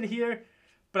Houston here,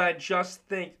 but I just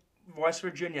think West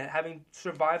Virginia, having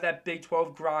survived that Big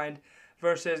 12 grind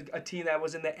versus a team that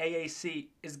was in the AAC,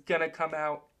 is going to come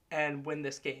out and win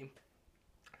this game.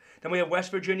 Then we have West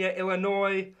Virginia,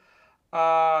 Illinois.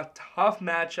 Tough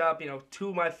matchup. Two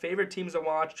of my favorite teams to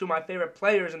watch, two of my favorite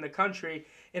players in the country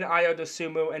in Ayo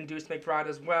Dosunmu and Deuce McBride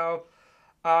as well.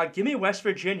 Give me West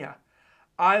Virginia.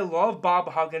 I love Bob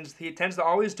Huggins. He tends to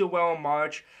always do well in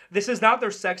March. This is not their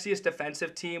sexiest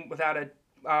defensive team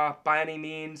by any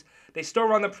means. They still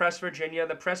run the Press Virginia.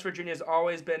 The Press Virginia has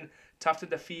always been tough to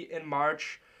defeat in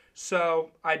March.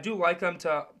 So I do like them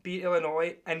to beat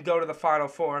Illinois and go to the Final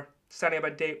Four, setting up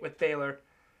a date with Baylor.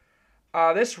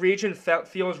 This region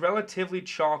feels relatively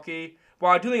chalky.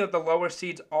 While I do think that the lower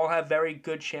seeds all have very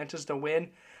good chances to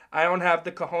win, I don't have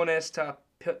the cojones to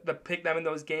pick them in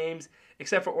those games,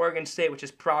 except for Oregon State, which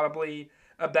is probably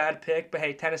a bad pick. But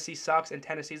hey, Tennessee sucks, and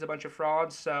Tennessee's a bunch of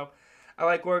frauds. So I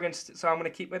like Oregon, so I'm going to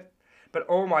keep it. But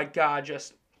oh my God,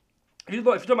 if you're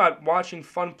talking about watching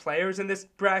fun players in this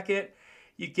bracket,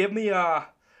 you give me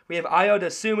we have Ayo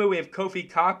Dosunmu, we have Kofi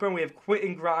Cockburn, we have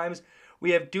Quentin Grimes,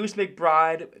 we have Deuce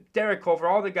McBride, Derek Culver,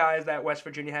 all the guys that West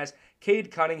Virginia has,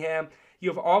 Cade Cunningham. You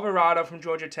have Alvarado from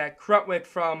Georgia Tech, Krutwick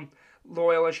from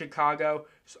Loyola Chicago.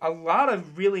 So a lot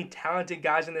of really talented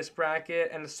guys in this bracket,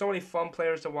 and so many fun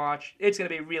players to watch. It's going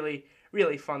to be really,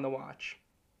 really fun to watch.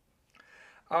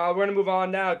 We're going to move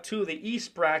on now to the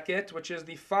East bracket, which is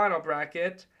the final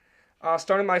bracket.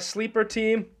 Starting my sleeper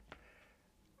team.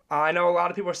 I know a lot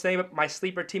of people are saying that my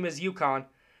sleeper team is UConn.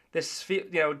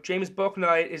 James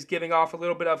Bouknight is giving off a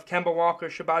little bit of Kemba Walker,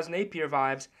 Shabazz Napier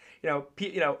vibes.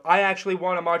 I actually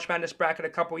won a March Madness bracket a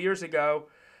couple years ago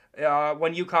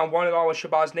when UConn won it all with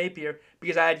Shabazz Napier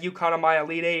because I had UConn on my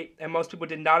Elite Eight, and most people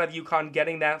did not have UConn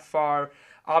getting that far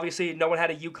Obviously, no one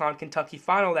had a UConn-Kentucky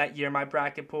final that year in my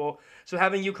bracket pool, so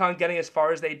having UConn getting as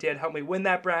far as they did helped me win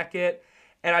that bracket.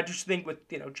 And I just think with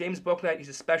James Bouknight, he's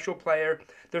a special player.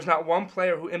 There's not one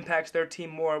player who impacts their team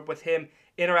more with him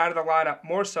in or out of the lineup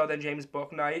more so than James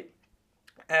Bouknight.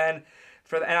 And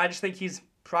I just think he's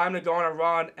primed to go on a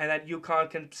run, and that UConn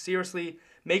can seriously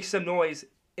make some noise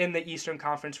in the Eastern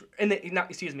Conference, in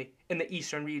the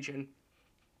Eastern region.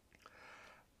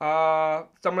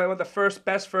 Somewhere with the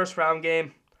best first round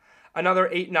game, another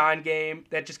 8-9 game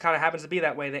that just kind of happens to be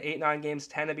that way. The 8-9 games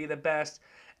tend to be the best.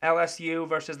 LSU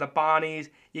versus the Bonnies.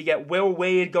 You get Will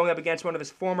Wade going up against one of his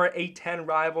former A-10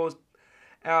 rivals.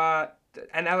 An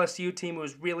LSU team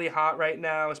who's really hot right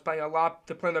now, is playing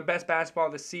they're playing their best basketball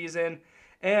of the season,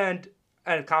 and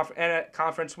a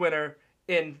conference winner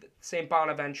in St.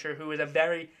 Bonaventure, who is a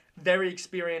very, very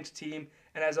experienced team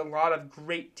and has a lot of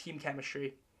great team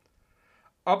chemistry.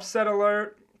 Upset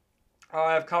alert,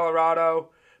 I have Colorado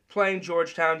playing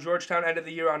Georgetown. Georgetown ended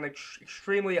the year on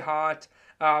extremely hot.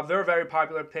 They're a very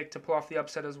popular pick to pull off the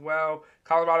upset as well.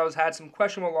 Colorado's had some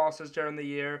questionable losses during the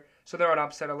year, so they're on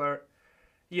upset alert.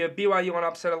 You have BYU on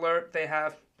upset alert. They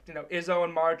have, Izzo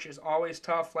in March is always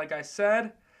tough, like I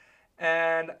said.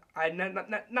 And I'm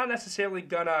not necessarily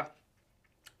gonna.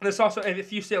 There's also,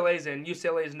 if UCLA's in,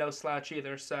 UCLA is no slouch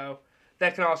either, so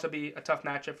that can also be a tough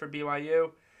matchup for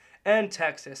BYU. And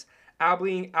Texas.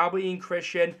 Abilene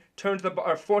Christian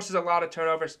forces a lot of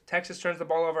turnovers. Texas turns the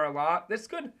ball over a lot. This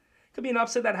could be an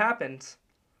upset that happens.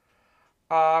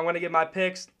 I'm going to give my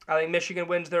picks. I think Michigan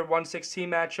wins their 116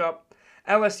 matchup.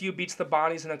 LSU beats the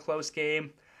Bonnies in a close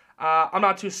game. I'm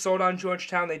not too sold on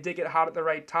Georgetown. They did get hot at the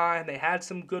right time. They had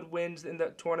some good wins in the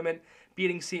tournament,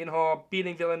 beating Seton Hall,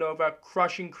 beating Villanova,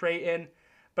 crushing Creighton.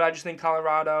 But I just think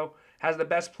Colorado has the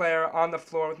best player on the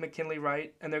floor with McKinley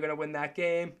Wright, and they're going to win that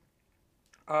game.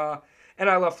 And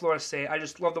I love Florida State. I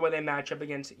just love the way they match up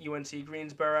against UNC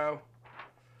Greensboro.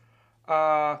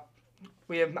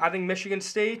 We have, I think, Michigan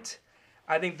State.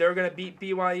 I think they're going to beat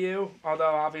BYU, although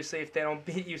obviously if they don't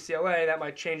beat UCLA, that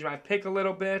might change my pick a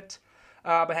little bit.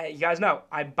 But hey, you guys know,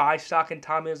 I buy stock in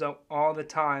Tom Izzo all the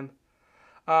time.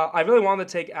 I really wanted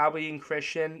to take Abilene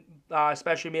Christian,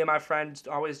 especially me and my friends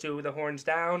always do the horns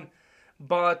down.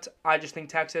 But I just think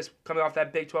Texas, coming off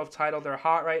that Big 12 title, they're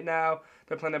hot right now.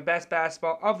 They're playing their best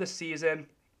basketball of the season.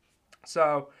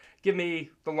 So give me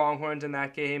the Longhorns in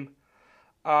that game.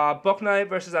 Bouknight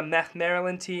versus a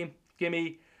Maryland team. Give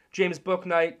me James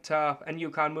Bouknight and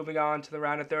UConn moving on to the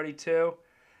round of 32.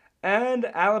 And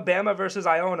Alabama versus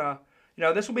Iona.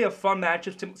 This will be a fun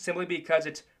matchup simply because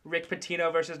it's Rick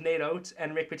Pitino versus Nate Oates,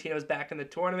 and Rick Pitino's back in the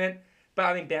tournament. But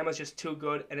I think Bama's just too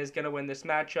good and is going to win this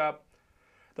matchup.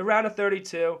 The round of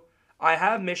 32, I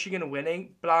have Michigan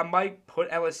winning, but I might put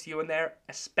LSU in there,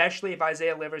 especially if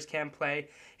Isaiah Livers can't play.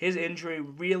 His injury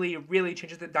really, really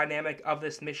changes the dynamic of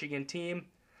this Michigan team.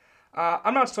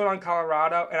 I'm not sold on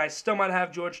Colorado, and I still might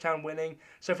have Georgetown winning.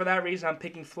 So for that reason, I'm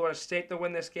picking Florida State to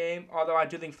win this game, although I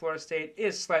do think Florida State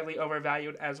is slightly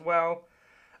overvalued as well.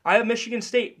 I have Michigan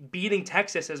State beating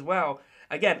Texas as well.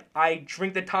 Again, I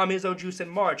drink the Tom Izzo juice in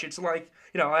March. It's like,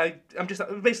 I'm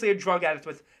basically a drug addict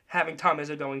with having Tom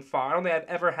Izzo going far. I don't think I've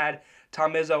ever had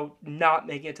Tom Izzo not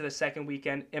making it to the second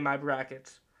weekend in my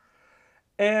brackets.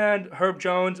 And Herb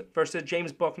Jones versus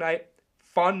James Bouknight.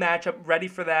 Fun matchup. Ready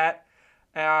for that.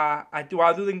 I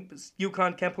do think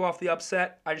UConn can pull off the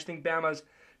upset. I just think Bama's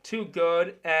too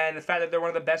good. And the fact that they're one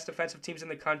of the best defensive teams in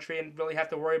the country and really have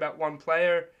to worry about one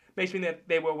player makes me think that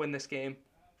they will win this game.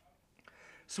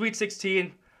 Sweet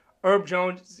 16. Herb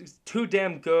Jones is too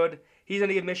damn good. He's going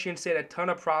to give Michigan State a ton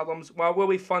of problems. While it will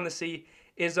be fun to see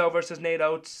Izzo versus Nate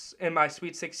Oates in my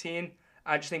Sweet 16,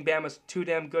 I just think Bama's too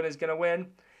damn good and is going to win.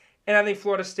 And I think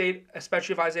Florida State,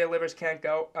 especially if Isaiah Livers can't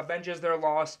go, avenges their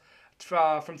loss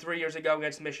from 3 years ago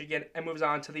against Michigan and moves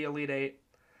on to the Elite Eight.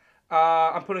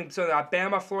 I'm putting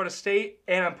Bama, Florida State,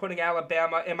 and I'm putting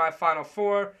Alabama in my Final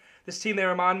Four. This team, they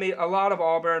remind me a lot of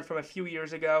Auburn from a few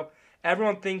years ago.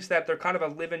 Everyone thinks that they're kind of a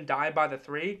live and die by the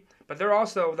three, but they're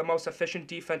also the most efficient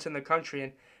defense in the country,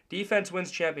 and defense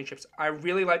wins championships. I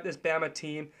really like this Bama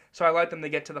team, so I like them to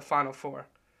get to the Final Four.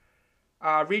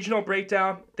 Regional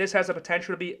breakdown, this has the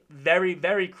potential to be very,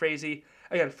 very crazy.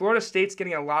 Again, Florida State's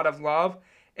getting a lot of love,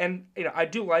 and I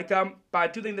do like them, but I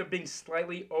do think they're being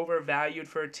slightly overvalued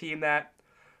for a team that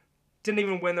didn't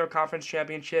even win their conference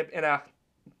championship in a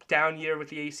down year with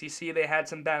the ACC. They had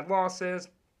some bad losses.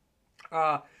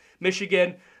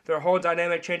 Michigan, their whole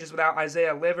dynamic changes without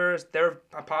Isaiah Livers. They're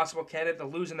a possible candidate to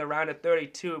lose in the round of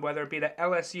 32, whether it be to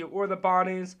LSU or the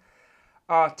Bonnies.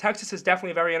 Texas is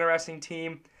definitely a very interesting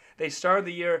team. They started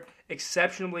the year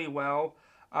exceptionally well,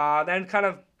 then kind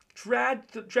of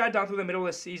dragged on through the middle of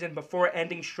the season before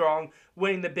ending strong,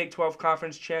 winning the Big 12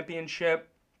 Conference Championship.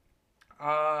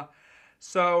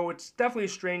 So it's definitely a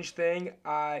strange thing.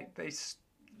 It's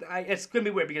gonna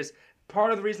be weird because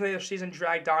part of the reason their season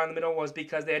dragged on in the middle was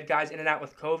because they had guys in and out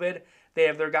with COVID. They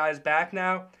have their guys back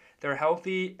now. They're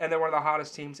healthy, and they're one of the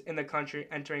hottest teams in the country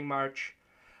entering March.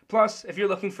 Plus, if you're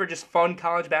looking for just fun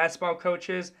college basketball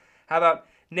coaches, how about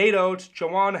Nate Oates,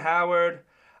 Jawan Howard?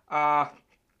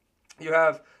 You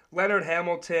have Leonard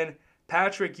Hamilton,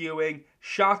 Patrick Ewing,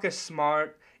 Shaka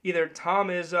Smart, either Tom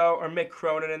Izzo or Mick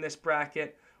Cronin in this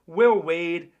bracket. Will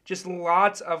Wade, just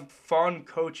lots of fun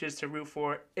coaches to root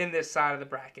for in this side of the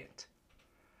bracket.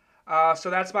 So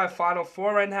that's my Final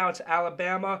Four right now. It's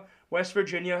Alabama, West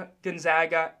Virginia,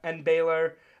 Gonzaga, and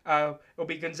Baylor. It'll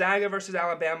be Gonzaga versus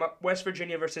Alabama, West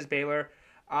Virginia versus Baylor.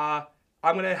 Now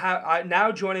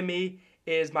joining me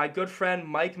is my good friend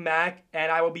Mike Mack,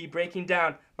 and I will be breaking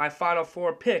down my Final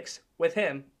Four picks with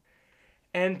him.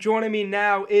 And joining me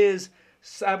now is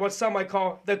what some might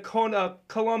call the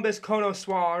Columbus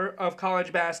connoisseur of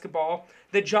college basketball,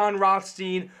 the John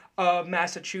Rothstein of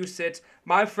Massachusetts,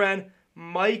 my friend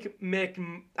Mike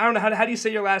I don't know, how do you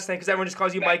say your last name? Because everyone just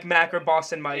calls you Mike Mack or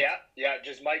Boston Mike. Yeah,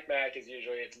 just Mike Mack is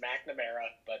usually, it's McNamara,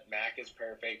 but Mack is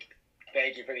perfect.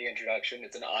 Thank you for the introduction.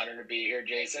 It's an honor to be here,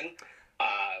 Jason.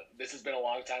 This has been a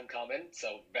long time coming,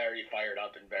 so very fired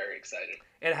up and very excited.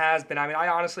 It has been. I mean, I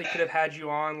honestly could have had you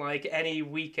on like any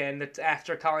weekend that's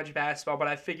after college basketball, but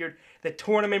I figured the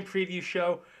tournament preview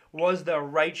show was the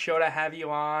right show to have you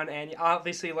on. And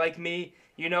obviously, like me,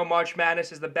 you know March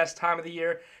Madness is the best time of the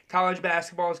year. College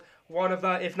basketball is one of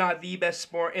the, if not the best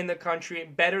sport in the country,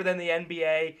 better than the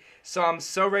NBA. So I'm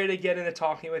so ready to get into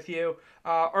talking with you.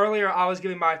 Earlier, I was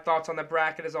giving my thoughts on the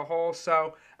bracket as a whole,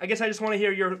 so I guess I just want to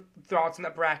hear your thoughts on the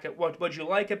bracket. What did you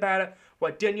like about it?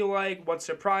 What didn't you like? What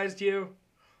surprised you?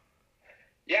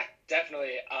 Yeah,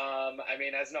 definitely. I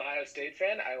mean, as an Ohio State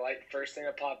fan, I liked first thing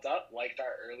that popped up. Liked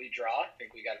our early draw. I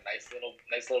think we got a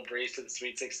nice little breeze to the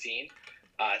Sweet 16.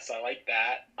 So I like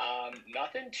that.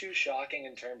 Nothing too shocking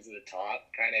in terms of the top.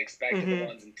 Kind of expected the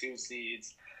 1 and 2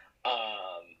 seeds.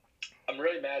 I'm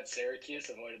really mad Syracuse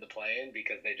avoided the play-in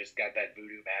because they just got that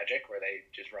voodoo magic where they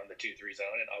just run the 2-3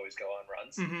 zone and always go on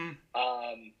runs.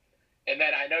 And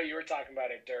then I know you were talking about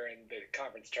it during the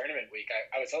conference tournament week.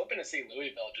 I was hoping to see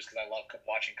Louisville just because I love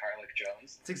watching Carlick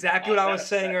Jones. That's exactly what I was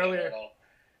saying earlier.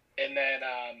 And then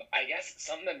I guess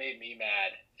something that made me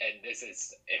mad, and this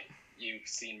is if you've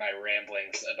seen my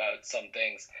ramblings about some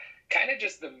things, kind of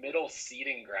just the middle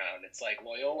seeding ground. It's like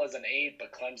Loyola's an 8,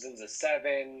 but Clemson's a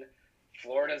 7.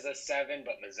 Florida's a 7,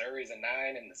 but Missouri's a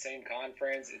 9 in the same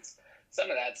conference. It's some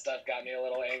of that stuff got me a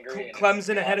little angry.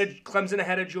 Clemson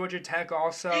ahead of Georgia Tech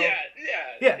also. Yeah.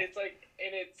 It's like,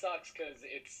 and it sucks because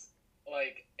it's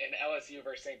like an LSU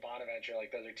versus St. Bonaventure.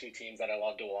 Like those are two teams that I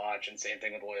love to watch, and same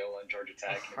thing with Loyola and Georgia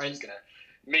Tech. It's just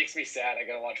makes me sad. I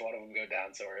gotta watch one of them go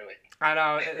down so early. I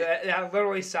know. It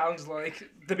literally sounds like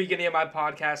the beginning of my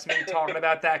podcast, me talking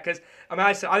about that. Because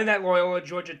I think that Loyola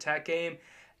Georgia Tech game,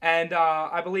 and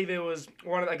I believe it was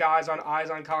one of the guys on Eyes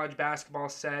on College Basketball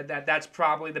said that that's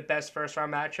probably the best first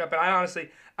round matchup. And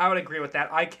I would agree with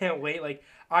that. I can't wait. Like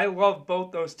I love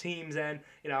both those teams, and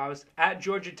I was at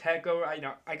Georgia Tech.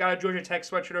 I got a Georgia Tech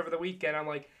sweatshirt over the weekend. I'm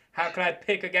like, how can I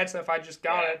pick against them if I just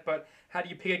got it? But how do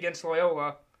you pick against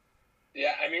Loyola?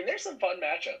 Yeah, I mean, there's some fun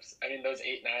matchups. I mean, those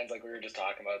 8-9s like we were just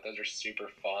talking about, those are super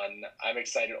fun. I'm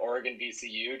excited. Oregon,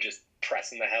 VCU, just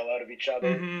pressing the hell out of each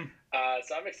other.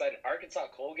 So I'm excited. Arkansas,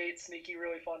 Colgate, sneaky,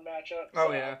 really fun matchup. So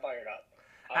I'm fired up.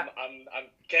 I'm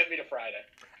get me to Friday.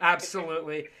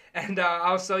 Absolutely. And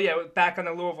also, back on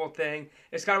the Louisville thing,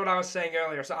 it's kind of what I was saying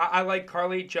earlier. So I like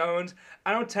Carlick Jones.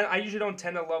 I usually don't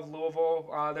tend to love Louisville.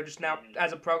 They're just now,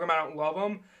 as a program, I don't love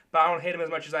them. But I don't hate him as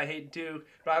much as I hate Duke.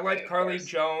 But I like Carlick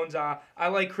Jones. I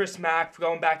like Chris Mack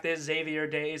going back to his Xavier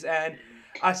days. And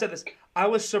I said this, I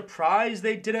was surprised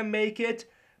they didn't make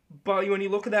it. But when you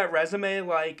look at that resume,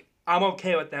 like, I'm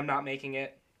okay with them not making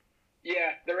it.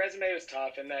 Yeah, the resume was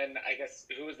tough. And then I guess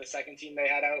who was the second team they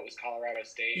had out? It was Colorado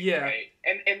State. Yeah. Right?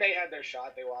 And they had their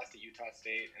shot. They lost to Utah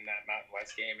State in that Mountain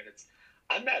West game. And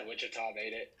I'm mad Wichita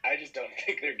made it. I just don't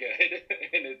think they're good.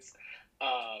 And it's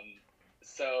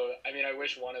so, I mean, I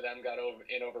wish one of them got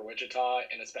over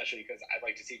Wichita, and especially because I'd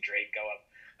like to see Drake go up.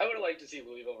 I would have liked to see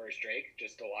Louisville versus Drake,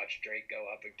 just to watch Drake go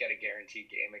up and get a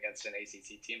guaranteed game against an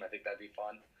ACC team. I think that'd be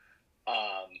fun.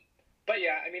 But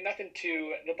yeah, I mean, nothing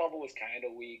too. The bubble was kind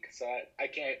of weak, so I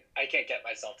can't get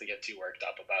myself to get too worked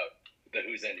up about the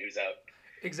who's in, who's out.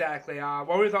 Exactly.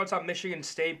 What were your thoughts on Michigan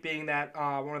State being that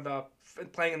one of the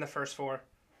playing in the first four?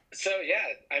 So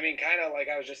yeah, I mean, kind of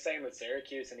like I was just saying with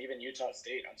Syracuse and even Utah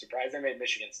State. I'm surprised they made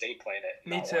Michigan State playing it,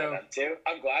 Me not one of too. them too.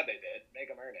 I'm glad they did.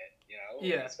 Make them earn it,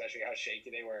 Yeah. especially how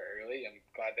shaky they were early. I'm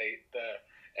glad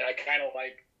and I kind of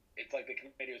like it's like the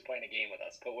committee was playing a game with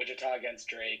us. Put Wichita against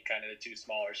Drake, kind of the two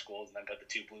smaller schools, and then put the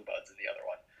two blue buds in the other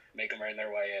one. Make them earn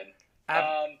their way in.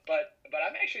 Ab- But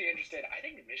I'm actually interested. I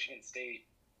think Michigan State.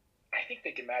 I think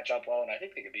they can match up well, and I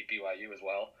think they could beat BYU as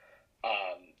well.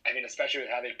 I mean, especially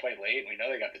with how they played late, and we know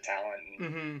they got the talent. And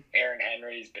mm-hmm. Aaron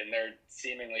Henry's been there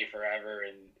seemingly forever,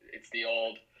 and it's the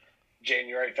old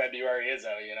January, February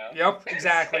Izzo. Yep,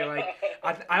 exactly. So,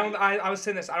 Like I was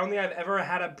saying this. I don't think I've ever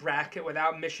had a bracket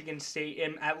without Michigan State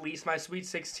in at least my Sweet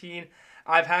 16.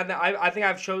 I've had that. I think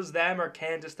I've chose them or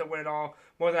Kansas to win it all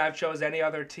more than I've chose any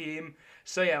other team.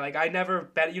 So yeah, like I never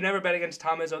bet. You never bet against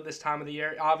Tom Izzo this time of the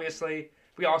year. Obviously,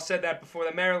 we all said that before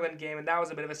the Maryland game, and that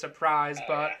was a bit of a surprise.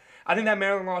 But yeah. I think that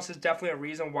Maryland loss is definitely a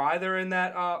reason why they're in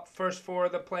that first four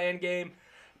of the play-in game.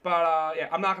 But yeah,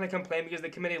 I'm not going to complain because the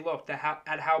committee looked at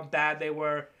how bad they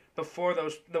were before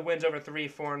the wins over 3,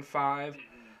 4, and 5.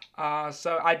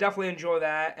 So I definitely enjoy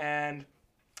that, and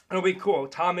it'll be cool.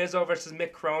 Tom Izzo versus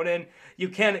Mick Cronin.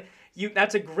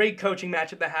 That's a great coaching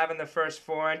matchup to have in the first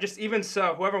four, and just even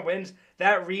so, whoever wins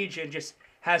that region just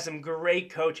has some great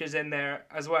coaches in there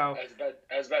as well.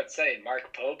 I was about to say,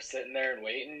 Mark Pope sitting there and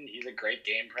waiting. He's a great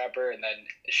game prepper, and then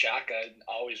Shaka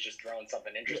always just throwing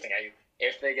something interesting at you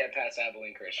if they get past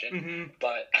Abilene Christian. Mm-hmm.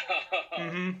 But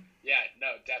mm-hmm. yeah,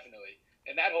 no, definitely.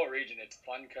 And that whole region, it's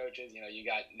fun coaches. You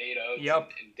got Nate Oates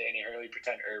and Danny Hurley,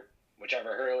 or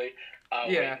whichever Hurley,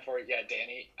 waiting for you. Yeah,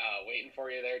 Danny, waiting for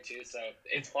you there too. So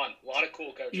it's fun. A lot of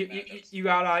cool coaching matchups. You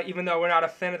got even though we're not a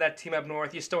fan of that team up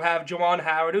north, you still have Jawan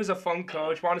Howard, who's a fun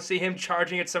coach. Want to see him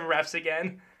charging at some refs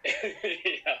again?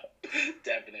 Yeah,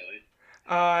 definitely.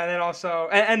 And then also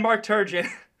and Mark Turgeon.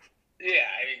 Yeah,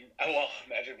 I mean, well,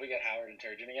 imagine if we get Howard and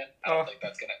Turgeon again. I don't think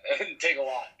that's gonna take a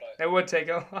lot, but it would take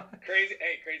a lot. Crazier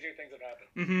things have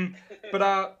happened. Mm-hmm.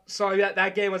 But so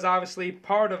that game was obviously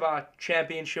part of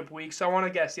championship week. So I want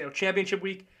to guess, championship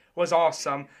week was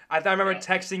awesome. I remember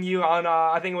texting you on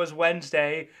I think it was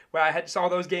Wednesday where I saw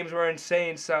those games were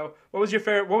insane. So what was your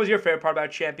favorite part about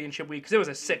championship week? Because it was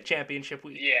a sick championship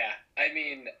week. Yeah, I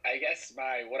mean, I guess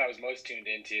what I was most tuned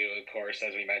into, of course,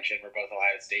 as we mentioned, we're both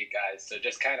Ohio State guys. So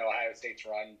just kind of Ohio State's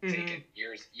run, taking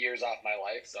years off my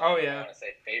life. So I don't want to say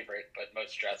favorite, but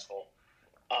most stressful.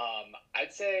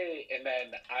 I'd say, and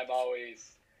then I'm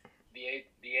always the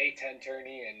A10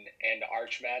 tourney and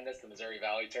Arch Madness, the Missouri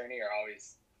Valley tourney, are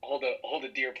always hold a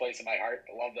dear place in my heart.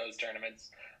 I love those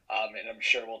tournaments, and I'm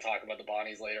sure we'll talk about the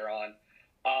Bonnies later on.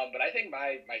 But I think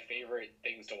my favorite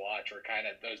things to watch were kind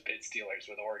of those bid stealers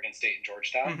with Oregon State and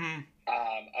Georgetown. Mm-hmm.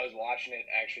 I was watching it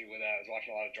actually I was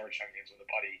watching a lot of Georgetown games with a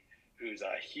buddy who's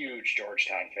a huge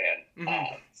Georgetown fan.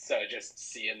 Mm-hmm. So just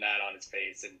seeing that on his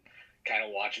face and kind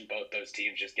of watching both those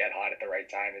teams just get hot at the right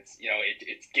time. It's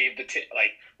it gave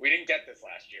we didn't get this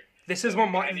last year. This is what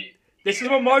This is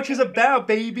what March is about,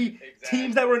 baby. Exactly.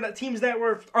 Teams that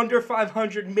were under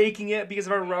 500 making it because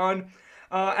of a run.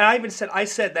 And I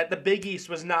said that the Big East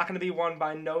was not going to be won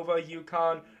by Nova,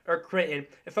 UConn, or Creighton.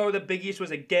 If the Big East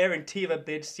was a guarantee of a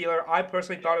bid stealer, I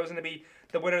personally thought it was going to be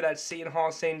the winner of that Seton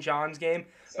Hall St. John's game.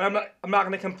 But I'm not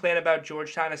going to complain about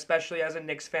Georgetown, especially as a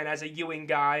Knicks fan, as a Ewing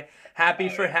guy. Happy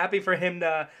for him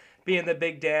to be in the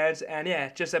big dance, and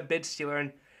yeah, just a bid stealer.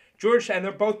 And Georgetown,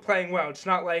 they're both playing well. It's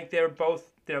not like they're both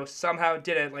somehow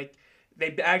did it. Like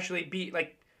they actually beat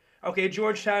Okay,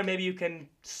 Georgetown, maybe you can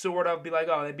sort of be like,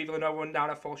 oh, they beat Villanova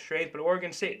down at full strength. But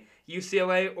Oregon State,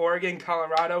 UCLA, Oregon,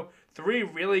 Colorado, 3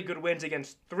 really good wins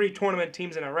against 3 tournament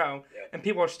teams in a row. Yep. And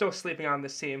people are still sleeping on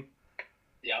this team.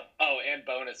 Yep. Oh, and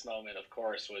bonus moment, of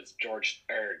course, was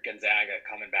Gonzaga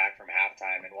coming back from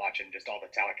halftime and watching just all the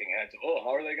talking heads. Oh,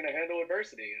 how are they going to handle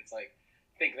adversity? And it's like,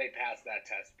 I think they passed that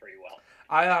test pretty well.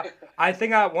 I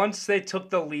think once they took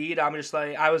the lead, I'm just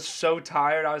like, I was so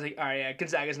tired. I was like, all right, yeah,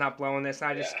 Gonzaga's not blowing this.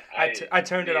 And I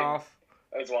turned it off.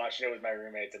 I was watching it with my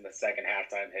roommates, and the second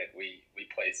halftime hit, we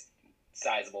placed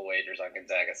sizable wagers on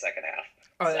Gonzaga second half.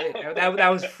 Oh, so.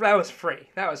 that was free.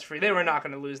 That was free. They were not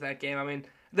going to lose that game. I mean,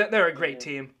 they're a great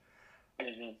team.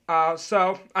 Mm-hmm.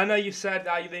 So I know you said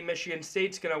you think Michigan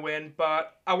State's going to win,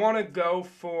 but I want to go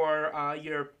for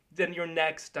your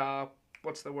next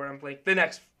what's the word I'm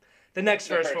blanking? The next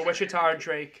verse for Wichita or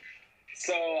Drake.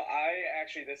 So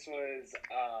this was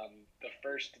the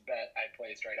first bet I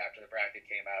placed right after the bracket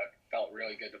came out. Felt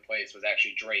really good to place was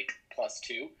actually Drake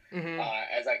 +2. Mm-hmm.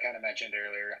 As I kind of mentioned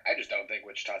earlier, I just don't think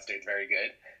Wichita State's very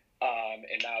good.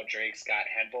 And now Drake's got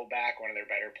Hempel back, one of their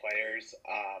better players.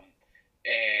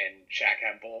 and Shaq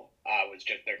Hempel was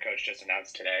just their coach just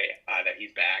announced today that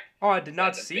he's back. Oh, I did So not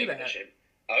that's a see big that. addition.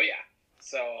 Oh yeah.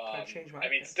 So Gotta change my I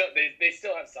mean, pick. still they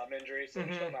still have some injuries, so they're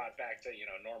Mhm. still not back to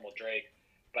normal Drake.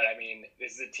 But I mean,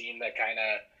 this is a team that kind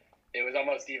of it was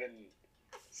almost even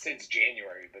since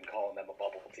January we've been calling them a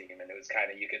bubble team, and it was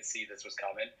kind of you could see this was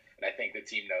coming, and I think the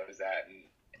team knows that,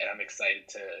 and I'm excited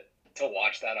to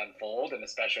watch that unfold, and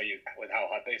especially with how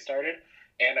hot they started.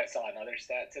 And I saw another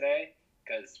stat today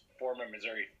because former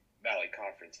Missouri Valley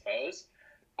Conference foes,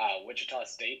 Wichita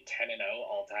State 10-0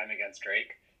 all time against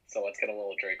Drake. So let's get a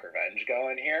little Drake revenge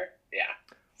going here. Yeah.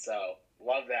 So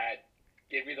love that.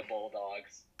 Give me the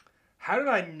Bulldogs. How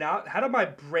did my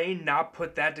brain not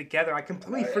put that together? I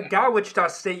completely Oh, yeah. forgot Wichita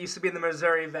State used to be in the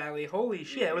Missouri Valley. Holy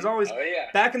shit. It was always, Oh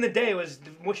yeah. back in the day, it was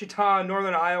Wichita,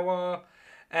 Northern Iowa,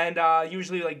 and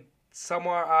usually like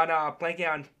somewhere on,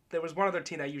 blanking on, there was one other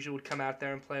team that usually would come out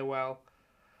there and play well.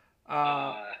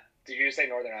 Did you say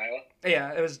Northern Iowa?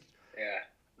 Yeah, it was. Yeah.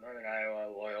 Northern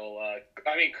Iowa, Loyola.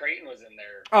 I mean, Creighton was in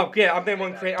there. Oh yeah, I'm thinking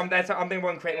one Creighton. I'm thinking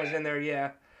one Creighton was Yeah. in there.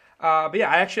 Yeah. But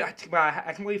yeah,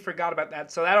 I completely forgot about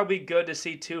that. So that'll be good to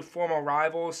see two former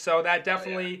rivals. So that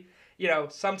definitely,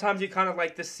 sometimes you kind of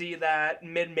like to see that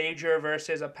mid-major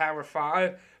versus a Power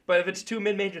Five. But if it's two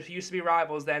mid-majors who used to be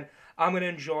rivals, then I'm gonna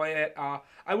enjoy it.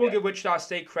 I will give Wichita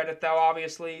State credit though.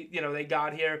 Obviously, they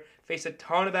got here, faced a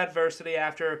ton of adversity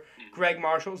after Greg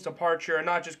Marshall's departure, and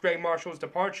not just Greg Marshall's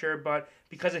departure, but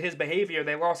because of his behavior,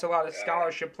 they lost a lot of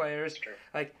scholarship players.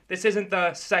 Like, this isn't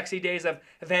the sexy days of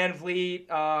Van Vliet,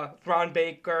 Ron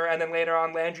Baker, and then later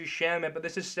on Landry Shamet, but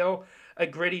this is still a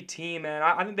gritty team, and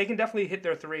I think they can definitely hit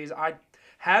their threes. I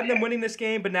had them winning this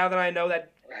game, but now that I know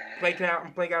that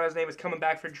blanking out his name is coming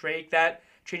back for Drake, that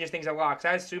changes things a lot, because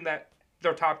I assume that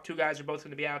their top two guys are both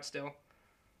going to be out still.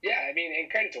 Yeah, I mean, and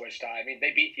credit to Wichita. I mean,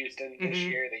 they beat Houston this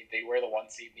year. They were the one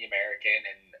seed in the American,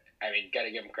 and I mean, gotta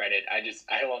give them credit. I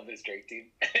love this Drake team.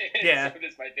 Yeah. So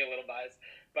this might be a little biased,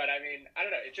 but I mean, I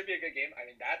don't know. It should be a good game. I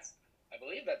mean, I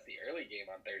believe that's the early game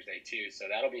on Thursday too, so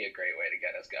that'll be a great way to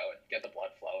get us going, get the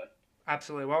blood flowing.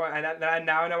 Absolutely. Well, and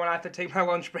now I know when I have to take my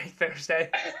lunch break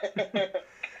Thursday.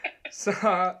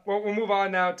 So, we'll move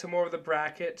on now to more of the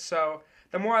bracket. So,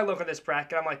 the more I look at this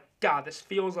bracket, I'm like, God, this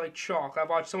feels like chalk. I've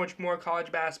watched so much more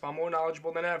college basketball, more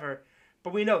knowledgeable than ever.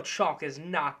 But we know chalk is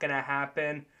not going to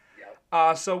happen.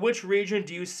 Yep. So, which region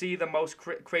do you see the most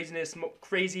craziness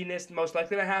most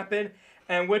likely to happen?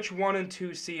 And which 1 and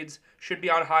 2 seeds should be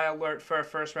on high alert for a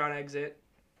first round exit?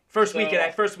 First weekend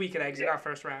exit, not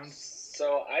first round.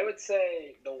 So I would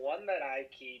say the one that I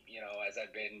keep, as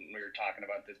we were talking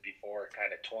about this before,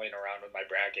 kind of toying around with my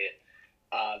bracket.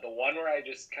 The one where I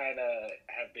just kind of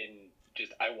have been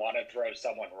I want to throw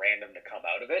someone random to come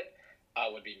out of it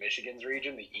would be Michigan's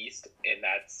region, the East, and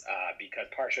that's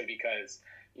partially because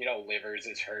Livers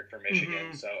is hurt for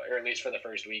Michigan, so or at least for the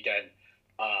first weekend,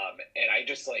 and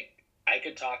I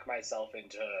could talk myself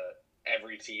into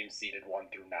every team seeded 1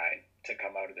 through 9 to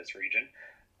come out of this region.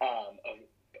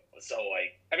 So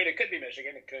I mean, it could be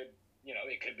Michigan, it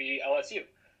could be LSU.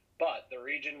 But the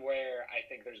region where I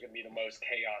think there's going to be the most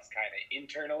chaos kind of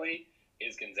internally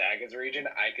is Gonzaga's region.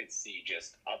 I could see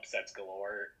just upsets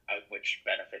galore, which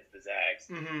benefits the Zags.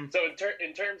 Mm-hmm. So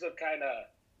in terms of kind of,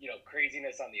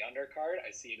 craziness on the undercard,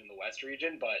 I see it in the West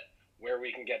region. But where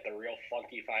we can get the real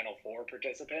funky Final Four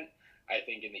participant, I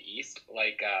think in the East.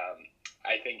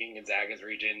 I think in Gonzaga's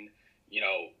region,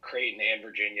 Creighton and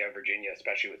Virginia,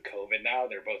 especially with COVID now,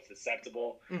 they're both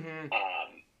susceptible. Mm-hmm.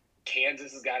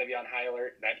 Kansas has got to be on high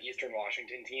alert. That Eastern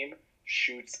Washington team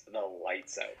shoots the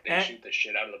lights out. They shoot the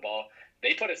shit out of the ball.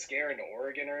 They put a scare into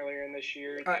Oregon earlier in this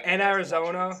year. And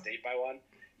Arizona. State by 1.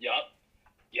 Yup.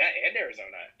 Yeah, and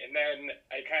Arizona. And then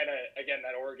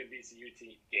that Oregon VCU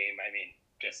game, I mean,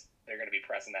 they're going to be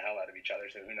pressing the hell out of each other,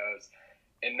 so who knows.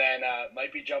 And then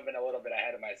might be jumping a little bit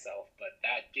ahead of myself, but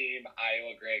that game,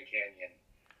 Iowa Grand Canyon,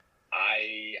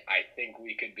 I think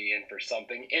we could be in for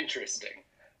something interesting.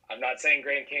 I'm not saying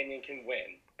Grand Canyon can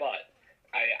win, but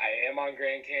I am on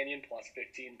Grand Canyon plus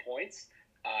 15 points.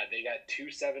 They got 2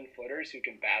 7-footers who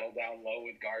can battle down low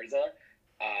with Garza.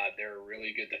 They're a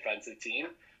really good defensive team.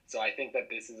 So I think that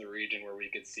this is a region where we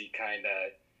could see kind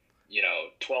of,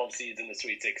 12 seeds in the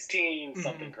Sweet 16,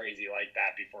 something crazy like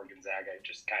that before Gonzaga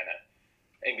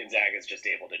and Gonzaga's just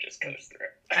able to just coast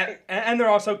through. and they're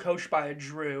also coached by a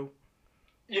Drew.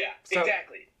 Yeah,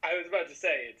 exactly. I was about to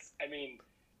say,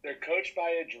 they're coached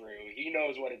by a Drew. He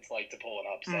knows what it's like to pull an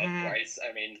upset, Bryce.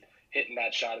 I mean, hitting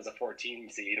that shot as a 14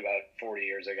 seed about 40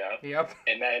 years ago. Yep.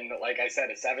 And then, like I said,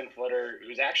 a 7-footer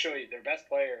who's actually their best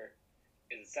player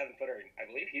is a 7-footer. I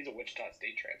believe he's a Wichita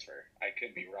State transfer. I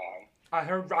could be wrong.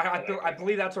 I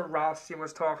believe that's what Rothstein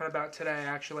was talking about today.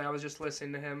 Actually, I was just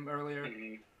listening to him earlier.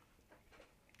 Mm-hmm.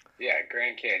 Yeah,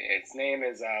 Grand Canyon. Its name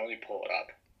is let me pull it up.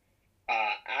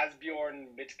 Asbjorn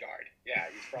Midtgaard. Yeah,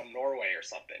 he's from Norway or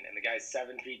something, and the guy's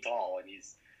 7 feet tall, and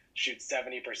he's shoots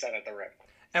 70% at the rim.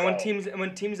 And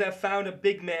when teams have found a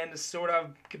big man to sort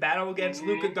of battle against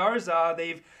Luka Garza,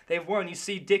 they've won. You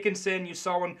see Dickinson. You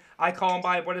saw when I call him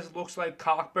by what it looks like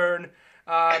Cockburn,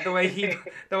 the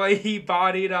way he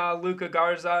bodied Luka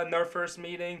Garza in their first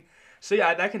meeting. So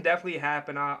yeah, that can definitely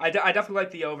happen. I definitely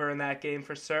like the over in that game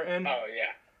for certain. Oh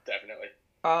yeah, definitely.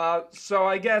 So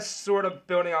I guess sort of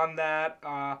building on that,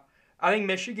 I think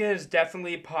Michigan is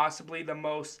definitely possibly the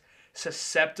most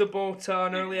susceptible to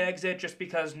an early exit just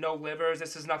because no livers.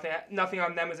 This is nothing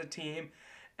on them as a team.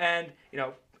 And,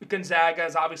 Gonzaga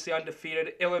is obviously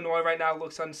undefeated. Illinois right now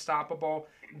looks unstoppable.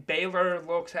 Baylor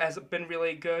has been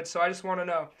really good. So I just want to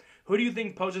know, who do you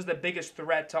think poses the biggest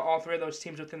threat to all three of those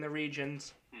teams within the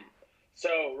regions?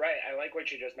 So, right, I like what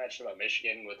you just mentioned about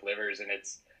Michigan with livers, and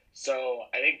so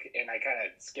I think, and I kind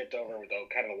of skipped over with the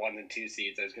 1 and 2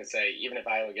 seeds. I was going to say, even if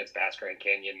Iowa gets past Grand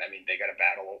Canyon, I mean, they got to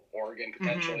battle Oregon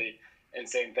potentially. And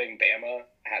same thing, Bama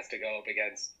has to go up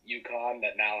against UConn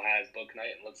that now has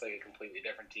Bouknight and looks like a completely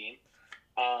different team.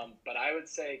 But I would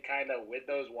say kind of with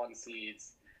those 1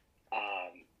 seeds,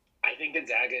 I think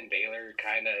Gonzaga and Baylor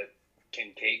kind of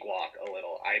can cakewalk a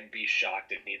little. I'd be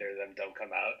shocked if neither of them don't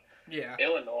come out. Yeah.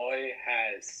 Illinois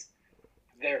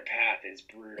their path is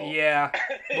brutal. Yeah.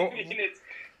 I mean,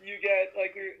 you get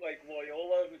like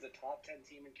Loyola, who's a top 10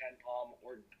 team in Ken Palm,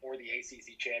 or the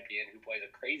ACC champion who plays a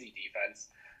crazy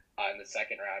defense in the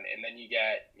second round, and then you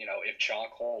get if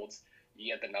chalk holds,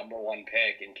 you get the number 1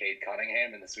 pick in Cade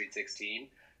Cunningham in the Sweet 16.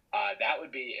 That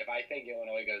would be, if I think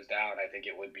Illinois goes down, I think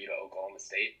it would be to Oklahoma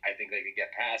State. I think they could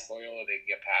get past Loyola, they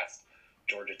could get past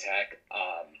Georgia Tech.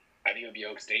 I think it would be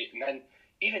Oak State, and then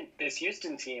even this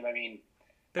Houston team. I mean.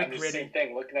 They're the gritty. same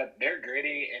thing. They're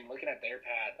gritty, and looking at their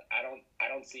path, I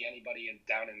don't see anybody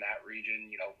down in that region.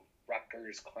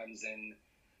 Rutgers, Clemson,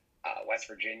 West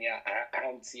Virginia. I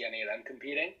don't see any of them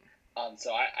competing.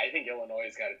 So I think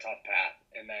Illinois has got a tough path.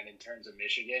 And then in terms of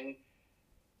Michigan,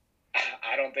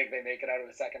 I don't think they make it out of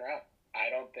the second round.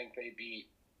 I don't think they beat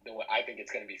I think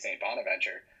it's going to be St.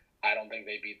 Bonaventure. I don't think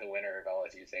they beat the winner of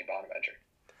LSU St. Bonaventure.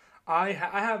 I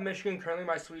have Michigan currently in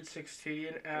my Sweet 16.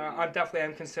 I definitely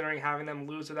am considering having them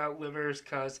lose without livers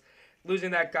because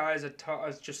losing that guy is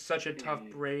just such a tough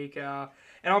break. And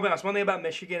I'll be honest, one thing about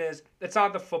Michigan is it's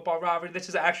not the football rivalry. This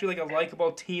is actually like a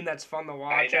likable team that's fun to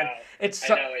watch. I know. It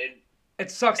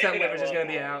sucks that livers is going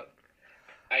to be out.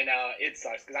 I know it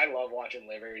sucks because I love watching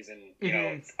livers, and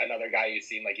it's another guy who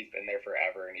seemed like he's been there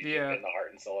forever, and he's been the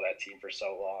heart and soul of that team for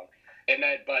so long. And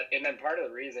then part of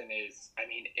the reason is, I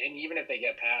mean, and even if they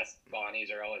get past Bonnies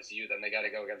or LSU, then they got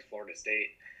to go against Florida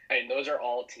State. I mean, those are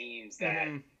all teams that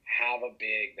have a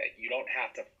big that you don't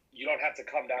have to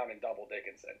come down and double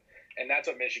Dickinson, and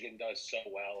that's what Michigan does so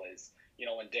well is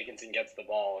when Dickinson gets the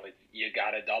ball, you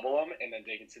got to double him, and then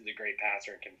Dickinson's a great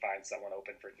passer and can find someone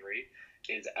open for 3.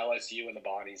 Is LSU and the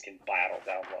Bonnies can battle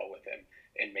down low with him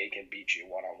and make him beat you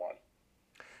one-on-one.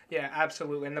 Yeah,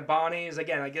 absolutely. And the Bonnies,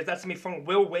 again, I guess that's going to be fun.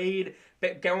 Will Wade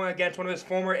going against one of his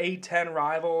former A-10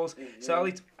 rivals. So at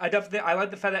least I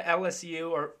like the fact that LSU,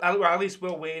 or at least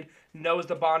Will Wade, knows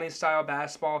the Bonnies style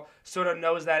basketball, sort of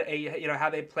knows that how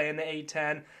they play in the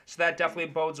A-10. So that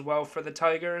definitely bodes well for the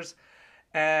Tigers.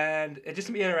 And it's just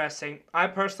going to be interesting. I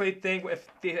personally think if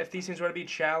these teams were to be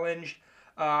challenged,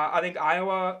 I think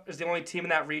Iowa is the only team in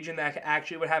that region that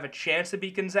actually would have a chance to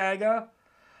beat Gonzaga.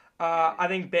 I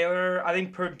think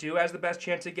Purdue has the best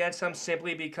chance against them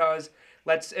simply because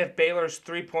if Baylor's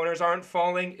 3-pointers aren't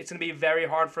falling, it's going to be very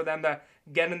hard for them to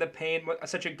get in the paint with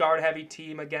such a guard-heavy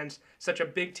team against such a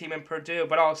big team in Purdue.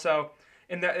 But also,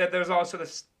 there's also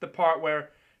the part where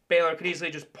Baylor could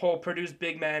easily just pull Purdue's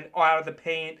big men out of the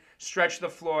paint, stretch the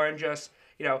floor, and just,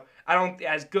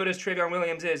 as good as Travion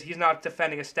Williams is, he's not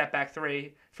defending a step-back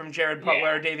 3 from Jared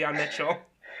Butler or Davion Mitchell.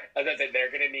 I was gonna say they're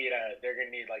gonna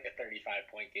need like a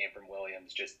 35-point game from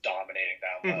Williams just dominating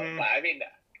down low. But I mean,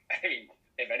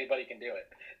 if anybody can do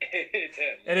it, it's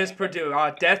him. It is Purdue.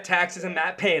 Death, taxes, and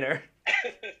Matt Painter.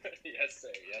 Yes,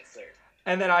 sir.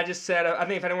 And then I just said, I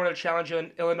think if anyone would challenge you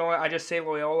in Illinois, I just say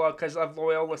Loyola because of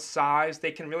Loyola's size.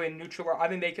 They can really neutralize. I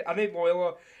think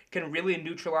Loyola can really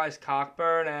neutralize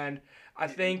Cockburn, and I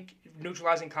think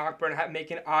neutralizing Cockburn,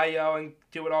 making Ayo and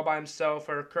do it all by himself,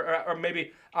 or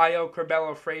maybe Ayo,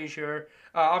 Curbelo, Frazier.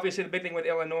 Obviously, the big thing with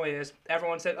Illinois is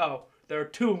everyone said, they're a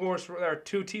two-horse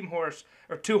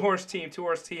team,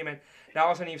 and now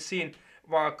all of a sudden you've seen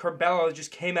while Curbelo just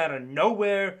came out of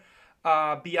nowhere.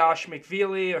 Biash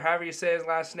McVeely, or however you say his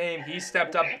last name, he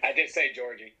stepped up. I did say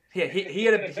Georgie. Yeah, he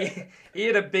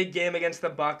had a big game against the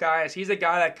Buckeyes. He's a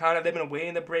guy that kind of they've been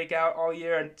waiting to break out all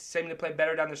year and seeming to play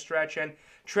better down the stretch. And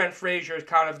Trent Frazier is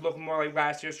kind of looking more like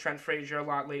last year's Trent Frazier a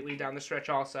lot lately down the stretch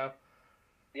also.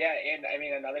 Yeah, and I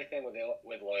mean another thing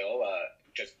with Loyola,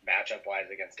 just matchup wise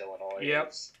against Illinois,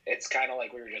 it's kind of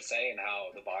like we were just saying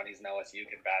how the Bonnies and LSU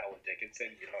can battle with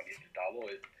Dickinson. You don't need to double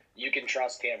it. You can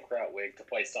trust Cam Krutwig to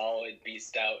play solid, be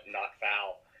stout, and not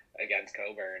foul against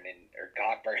Coburn or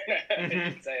Cockburn,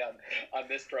 I should say on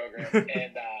this program,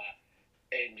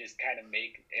 and just kind of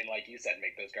make, and like you said,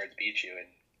 make those guards beat you. And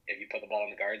if you put the ball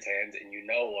in the guards' hands, and you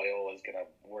know Loyola is gonna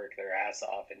work their ass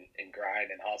off and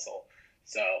grind and hustle.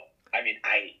 So I mean,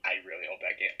 I really hope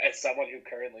that game. As someone who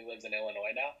currently lives in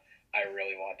Illinois now, I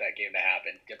really want that game to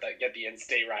happen. Get the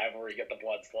in-state rivalry, get the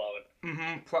blood flowing.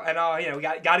 Mm-hmm. And we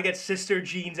got to get Sister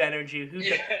Jean's energy.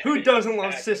 Who doesn't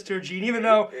love Sister Jean? Even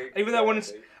though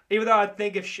I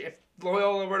think if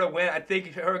Loyola were to win, I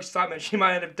think her excitement, she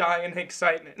might end up dying in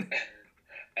excitement.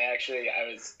 I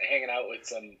was hanging out with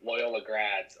some Loyola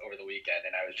grads over the weekend,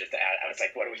 and I was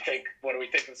like, what do we think? What do we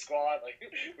think of the squad? Like,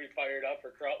 we fired up for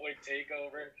Krutwig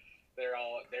takeover.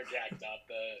 They're jacked up.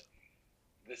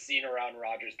 The scene around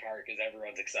Rogers Park is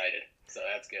everyone's excited, so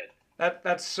that's good.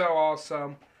 That's so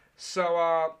awesome. So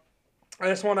I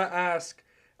just want to ask,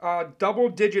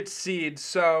 double-digit seeds.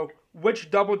 So which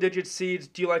double-digit seeds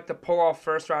do you like to pull off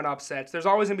first-round upsets? There's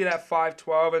always gonna be that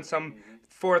 5-12 and some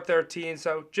 4-13.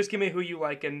 So just give me who you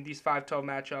like in these 5-12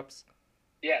 matchups.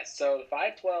 Yeah. So the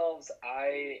 5-12s,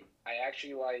 I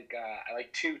actually like. I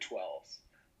like 2-12s.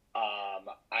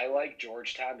 I like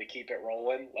Georgetown to keep it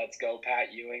rolling. Let's go,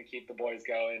 Pat Ewing. Keep the boys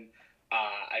going.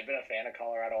 I've been a fan of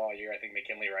Colorado all year. I think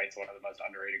McKinley Wright's one of the most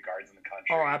underrated guards in the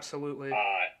country. Oh, absolutely.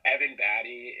 Evan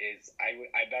Batty is.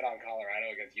 I bet on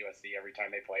Colorado against USC every time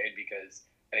they played because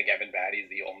I think Evan Batty is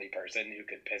the only person who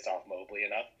could piss off Mobley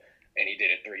enough, and he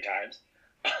did it 3 times.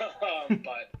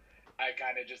 But I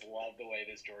kind of just love the way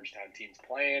this Georgetown team's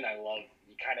playing.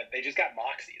 They just got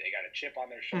moxie. They got a chip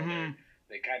on their shoulder. Mm-hmm.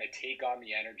 They kind of take on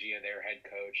the energy of their head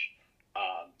coach.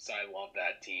 So I love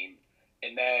that team.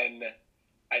 And then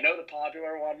I know the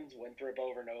popular ones, Winthrop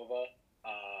over Nova.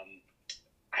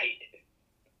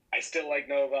 I still like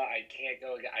Nova. I can't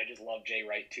go. I just love Jay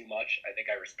Wright too much. I think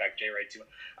I respect Jay Wright too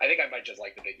much. I think I might just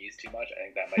like the Big East too much. I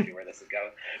think that might be where this is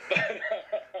going.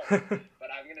 But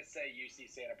I'm gonna say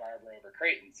UC Santa Barbara over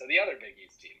Creighton. So the other Big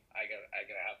East team, I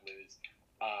gotta have lose.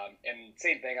 And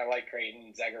same thing. I like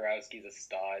Creighton. Zagorowski's a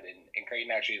stud, and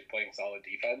Creighton actually is playing solid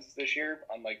defense this year,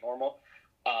 unlike normal.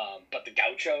 But the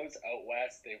Gauchos out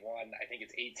west, they won. I think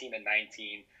it's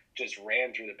 18-19. Just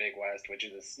ran through the Big West, which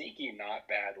is a sneaky, not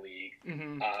bad league.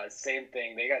 Mm-hmm. Same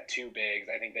thing. They got 2 bigs.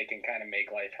 I think they can kind of make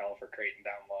life hell for Creighton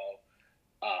down low.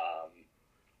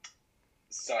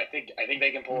 So I think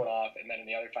they can pull it off. And then in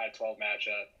the other 5-12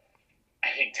 matchup, I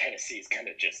think Tennessee's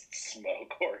gonna just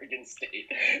smoke Oregon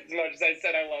State. As much as I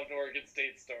said I loved Oregon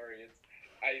State's story,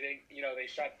 I think they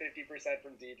shot 50%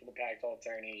 from deep in the Pac-12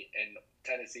 tourney, and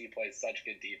Tennessee plays such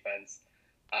good defense.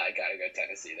 I gotta go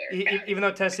Tennessee there. Even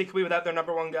though Tennessee could be without their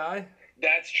number 1 guy?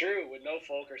 That's true. With no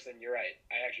Fulkerson, you're right.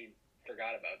 I actually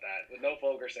forgot about that. With no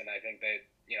Fulkerson, I think that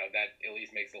at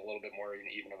least makes it a little bit more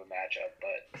even of a matchup.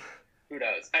 But who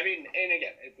knows? I mean, and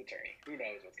again, it's the tourney. Who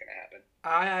knows what's gonna happen?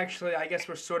 I guess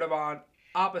we're sort of on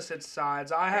opposite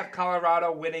sides. I have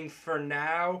Colorado winning for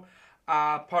now.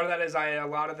 Part of that is a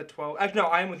lot of the 12. Actually, no,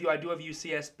 I am with you. I do have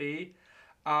UCSB.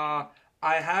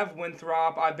 I have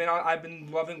Winthrop. I've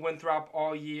been loving Winthrop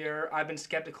all year. I've been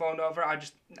skeptical on Nova.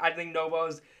 I think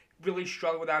Nova's really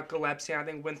struggled without Gillespie. I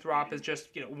think Winthrop is just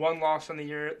 1 loss on the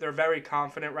year. They're very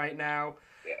confident right now.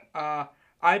 Yeah.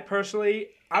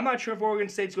 I'm not sure if Oregon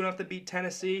State's good enough to beat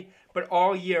Tennessee, but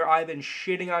all year I've been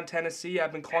shitting on Tennessee.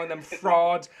 I've been calling them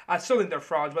frauds. I still think they're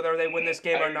frauds, whether they win this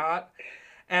game or not.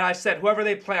 And I said, whoever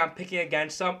they play, I'm picking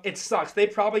against them. It sucks. They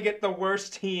probably get the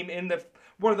worst team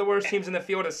one of the worst teams in the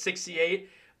field at 68,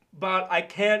 but I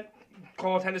can't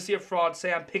call Tennessee a fraud,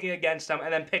 say I'm picking against them,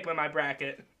 and then pick them in my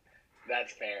bracket.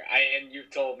 That's fair. And you've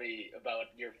told me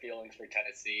about your feelings for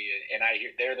Tennessee, and I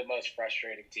hear they're the most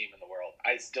frustrating team in the world.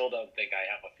 I still don't think I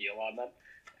have a feel on them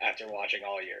after watching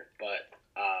all year, but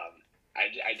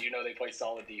I do know they play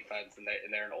solid defense, and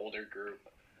they're an older group.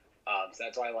 So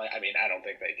that's why I don't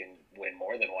think they can win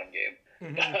more than 1 game.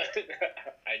 Mm-hmm.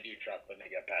 I do trust them to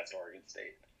get past Oregon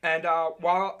State. And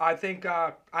while I think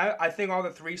all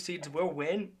the three seeds will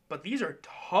win, but these are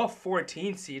tough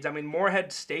 14 seeds. I mean,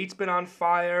 Morehead State's been on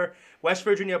fire. West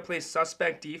Virginia plays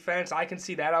suspect defense. I can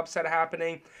see that upset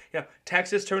happening.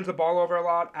 Texas turns the ball over a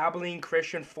lot. Abilene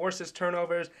Christian forces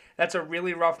turnovers. That's a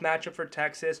really rough matchup for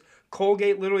Texas.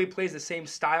 Colgate literally plays the same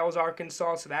style as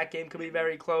Arkansas, so that game could be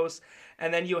very close.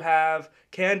 And then you have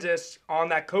Kansas on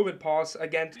that COVID pause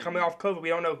again, coming off COVID. We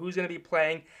don't know who's going to be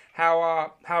playing,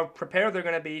 how prepared they're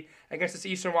going to be against this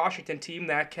Eastern Washington team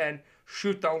that can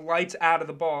shoot the lights out of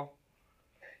the ball.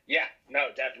 Yeah, no,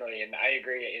 definitely, and I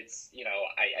agree. It's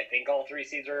I think all three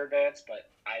seeds are advanced, but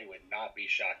I would not be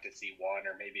shocked to see one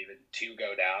or maybe even two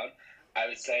go down. I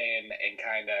was saying, and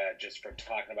kind of just from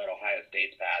talking about Ohio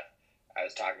State's path, I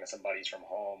was talking to some buddies from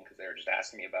home because they were just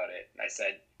asking me about it, and I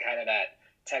said kind of that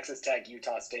Texas Tech,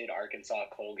 Utah State, Arkansas,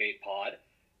 Colgate pod.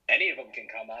 Any of them can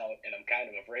come out, and I'm kind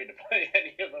of afraid to play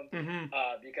any of them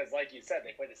because, like you said,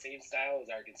 they play the same style as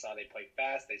Arkansas. They play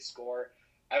fast, they score.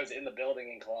 I was in the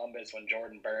building in Columbus when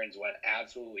Jordan Burns went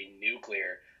absolutely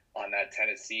nuclear on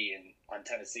Tennessee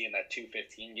in that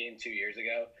 2-15 game 2 years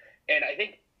ago. And I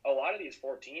think a lot of these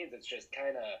 14s, it's just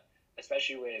kind of,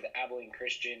 especially with Abilene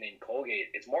Christian and Colgate,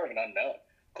 it's more of an unknown.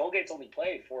 Colgate's only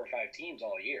played 4 or 5 teams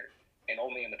all year, and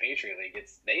only in the Patriot League.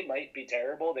 They might be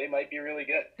terrible, they might be really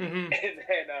good. Mm-hmm. And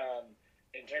then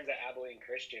in terms of Abilene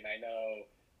Christian, I know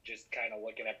just kind of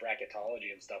looking at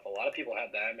bracketology and stuff, a lot of people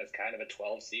have them as kind of a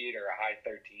 12 seed or a high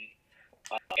 13.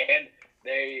 And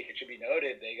it should be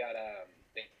noted, they got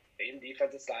the same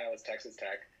defensive style as Texas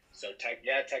Tech. So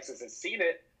Texas has seen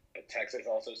it, but Texas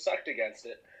also sucked against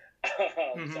it.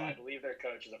 So I believe their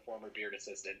coach is a former Beard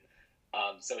assistant.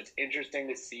 So it's interesting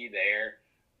to see there.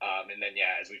 And then,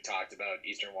 as we've talked about,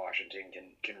 Eastern Washington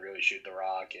can really shoot the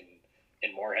rock. And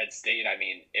in Morehead State, I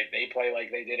mean, if they play like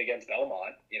they did against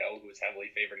Belmont, who was heavily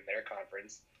favored in their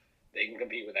conference, they can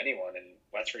compete with anyone. And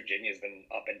West Virginia's been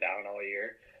up and down all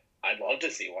year. I'd love to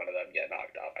see one of them get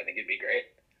knocked off. I think it'd be great.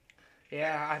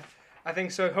 Yeah, I think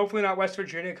so. Hopefully not West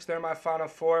Virginia because they're my Final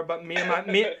Four. But me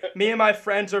and my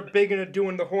friends are big into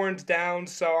doing the horns down,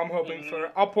 so I'm hoping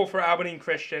I'll pull for Abilene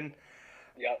Christian.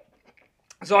 Yep.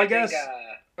 So I guess.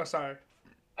 Sorry.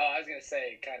 Oh, I was gonna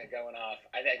say, kind of going off.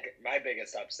 I think my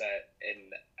biggest upset,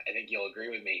 and I think you'll agree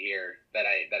with me here, that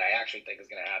I actually think is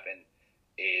gonna happen,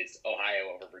 is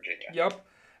Ohio over Virginia. Yep.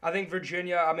 I think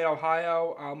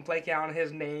Ohio, blanking on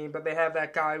his name, but they have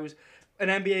that guy who's an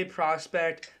NBA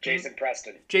prospect. Jason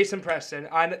Preston.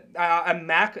 And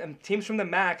MAC and teams from the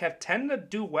MAC have tended to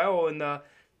do well in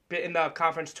the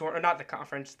conference tour, or not the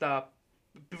conference, the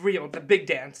big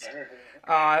dance.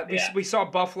 We saw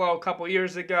Buffalo a couple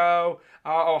years ago.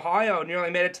 Ohio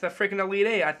nearly made it to the freaking Elite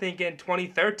Eight, I think, in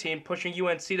 2013, pushing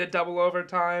UNC to double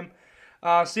overtime.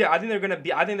 I think they're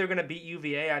gonna beat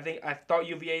UVA. I thought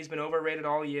UVA's been overrated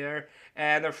all year,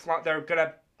 and they're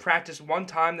gonna practice one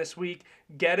time this week,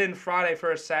 get in Friday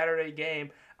for a Saturday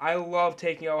game. I love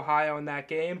taking Ohio in that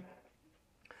game.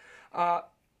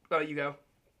 You go.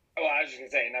 Oh, I was just gonna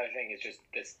say another thing is just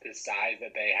this size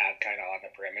that they have kind of on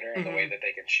the perimeter and the way that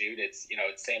they can shoot. It's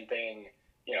it's same thing.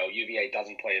 UVA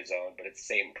doesn't play a zone, but it's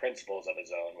the same principles of a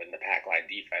zone when the pack line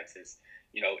defense is.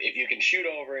 If you can shoot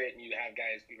over it and you have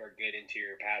guys who are good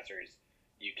interior passers,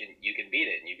 you can beat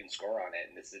it and you can score on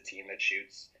it. And this is a team that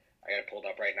shoots. I got it pulled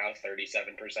up right now,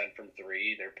 37% from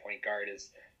three. Their point guard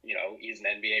is, he's an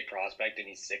NBA prospect and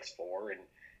he's 6'4", and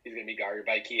he's going to be guarded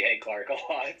by Kihei Clark a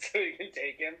lot, so you can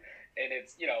take him. And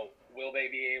it's, will they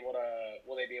be able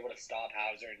to stop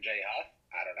Hauser and Jay Huff?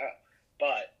 I don't know,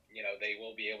 but they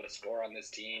will be able to score on this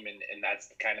team, and that's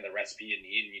kind of the recipe you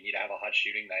need. And you need to have a hot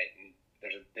shooting night, and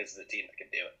this is a team that can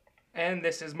do it. And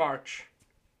this is March.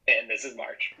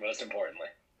 Most importantly.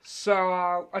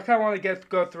 So I kind of want to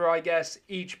go through, I guess,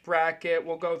 each bracket.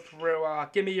 We'll go through.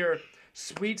 Give me your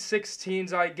Sweet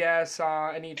 16s, I guess,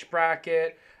 in each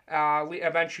bracket.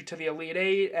 Eventually to the Elite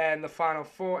Eight and the Final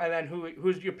Four, and then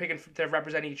who's you're picking to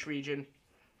represent each region.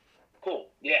 Cool.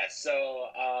 Yeah. So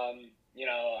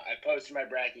I posted my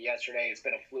bracket yesterday. It's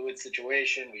been a fluid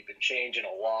situation. We've been changing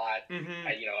a lot.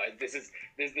 This is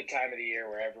the time of the year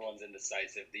where everyone's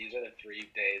indecisive. These are the 3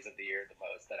 days of the year the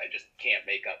most that I just can't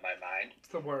make up my mind. It's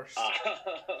the worst.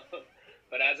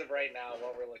 But as of right now,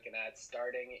 what we're looking at,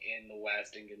 starting in the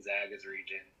West in Gonzaga's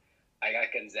region, I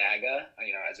got Gonzaga,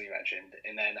 as we mentioned,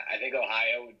 and then I think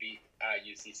Ohio would beat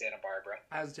UC Santa Barbara.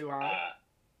 As do I.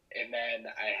 And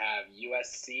then I have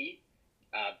USC.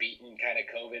 Beating kind of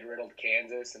COVID-riddled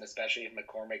Kansas, and especially if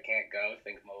McCormick can't go, I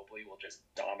think Mobley will just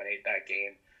dominate that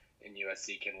game, and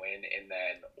USC can win. And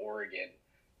then Oregon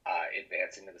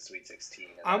advancing to the Sweet 16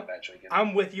 and I'm, then eventually getting.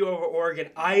 I'm with you over Oregon.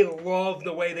 I love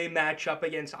the way they match up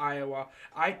against Iowa.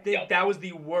 I think that was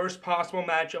the worst possible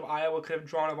matchup Iowa could have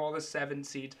drawn of all the 7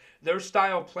 seeds. Their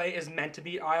style of play is meant to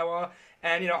beat Iowa.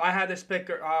 And, I had this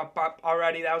pick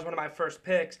already. That was one of my first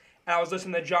picks. And I was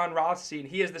listening to John Rothstein.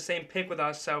 He has the same pick with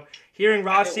us. So hearing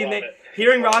Rothstein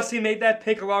make that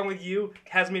pick along with you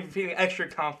has me feeling extra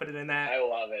confident in that. I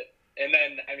love it. And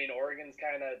then, Oregon's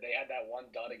they had that one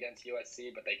dud against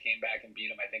USC, but they came back and beat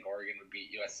them. I think Oregon would beat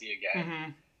USC again.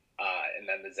 Mm-hmm. And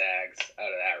then the Zags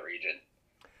out of that region.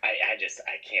 I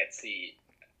can't see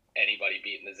anybody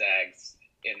beating the Zags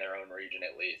in their own region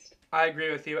at least. I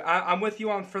agree with you. I'm with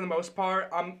you on for the most part.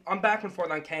 I'm back and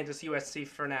forth on Kansas USC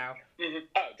for now. Mm-hmm.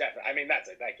 Oh, definitely.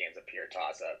 That game's a pure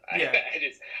toss-up. Yeah.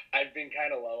 I've been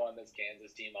kind of low on this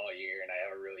Kansas team all year, and I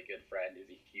have a really good friend who's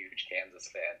a huge Kansas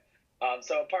fan.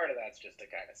 So a part of that's just to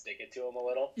kind of stick it to him a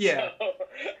little. Yeah. So,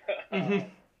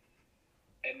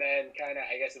 and then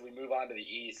I guess if we move on to the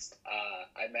East,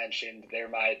 I mentioned they're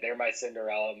my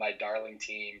Cinderella, my darling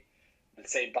team, the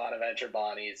St. Bonaventure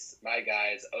Bonnies, my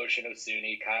guys, Ocean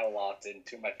Osuni, Kyle Lofton,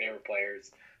 2 of my favorite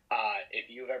players. If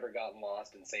you've ever gotten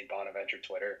lost in St. Bonaventure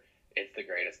Twitter, it's the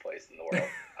greatest place in the world.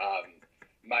 I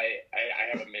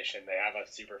have a mission. They have a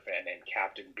super fan named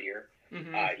Captain Beer.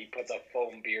 Mm-hmm. He puts a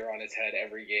foam beer on his head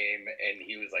every game, and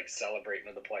he was celebrating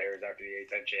with the players after the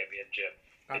A-10 championship.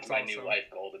 It's my new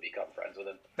life goal to become friends with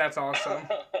him. That's awesome.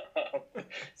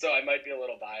 So I might be a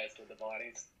little biased with the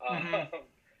Bonnies. Mm-hmm.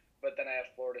 But then I have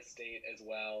Florida State as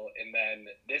well, and then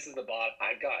this is the bot.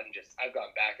 I've gone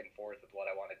back and forth with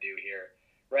what I want to do here.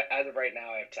 As of right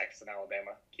now, I have Texas and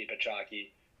Alabama. Keep it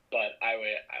chalky, but I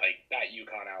like that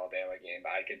UConn Alabama game.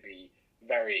 I could be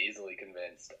very easily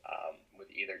convinced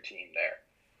with either team there.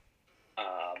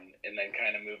 And then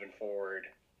kind of moving forward,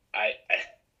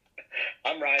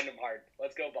 I'm riding them hard.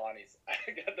 Let's go Bonnies.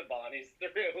 I got the Bonnies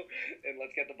through, and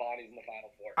let's get the Bonnies in the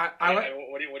Final Four.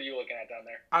 What are you looking at down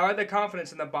there? I like the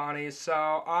confidence in the Bonnies,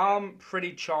 so I'm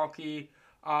pretty chalky.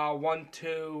 1,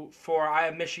 2, 4. I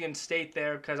have Michigan State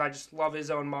there because I just love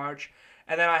his own march.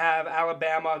 And then I have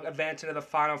Alabama advancing to the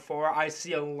Final Four. I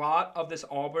see a lot of this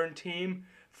Auburn team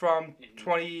from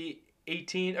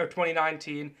 2018 or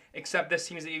 2019, except this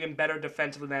team is even better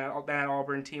defensively than that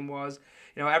Auburn team was.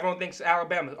 Everyone thinks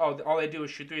Alabama, all they do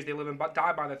is shoot threes. They live and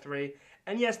die by the 3.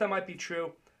 And yes, that might be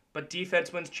true, but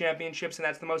defense wins championships, and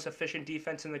that's the most efficient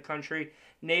defense in the country.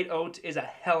 Nate Oates is a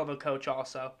hell of a coach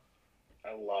also.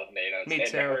 I love Nate Oates. Me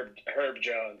too. Herb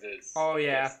Jones is. Oh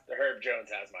yeah. Herb Jones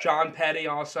has my. John Petty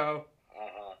also.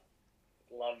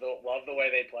 Love the way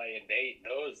they play, and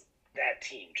that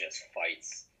team just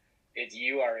fights.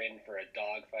 You are in for a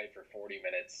dogfight for 40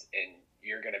 minutes, and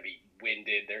you're gonna be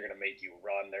winded. They're gonna make you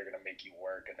run. They're gonna make you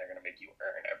work, and they're gonna make you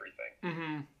earn everything.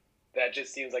 Mm-hmm. That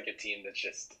just seems like a team that's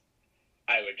just.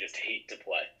 I would just hate to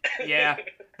play. Yeah,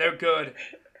 they're good.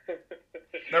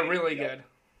 They're really good.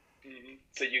 Mm-hmm.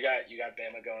 So you got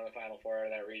Bama going to the Final Four out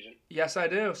of that region? Yes, I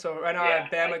do. So right now I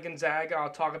have Bama Gonzaga. I'll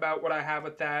talk about what I have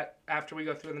with that after we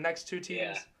go through the next 2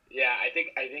 teams. Yeah. I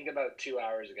think about 2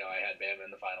 hours ago I had Bama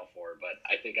in the Final Four, but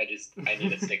I think I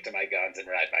need to stick to my guns and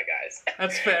ride my guys.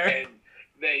 That's fair. And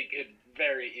they could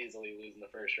very easily lose in the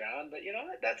first round, but you know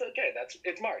what? That's okay.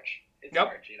 It's March. It's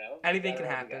March. Anything can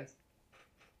happen.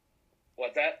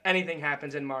 What's that? Anything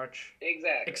happens in March.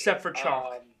 Exactly. Except for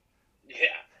chalk. Yeah.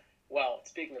 Well,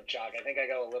 speaking of chalk, I think I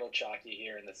go a little chalky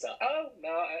here in the South. Oh, no,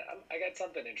 I got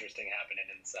something interesting happening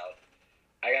in the South.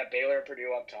 I got Baylor and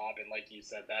Purdue up top, and like you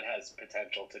said, that has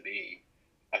potential to be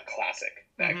a classic,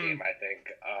 that game, I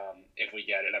think. If we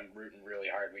get it, I'm rooting really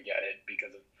hard we get it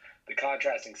because of the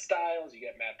contrasting styles. You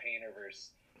get Matt Painter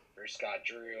versus Scott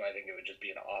Drew. I think it would just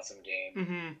be an awesome game.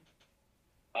 Mm-hmm.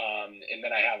 And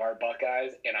then I have our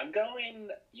Buckeyes, and I'm going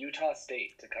Utah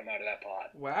State to come out of that pod.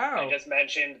 Wow. I just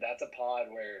mentioned that's a pod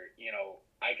where,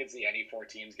 I could see any 4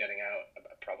 teams getting out,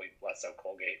 probably less so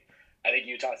Colgate. I think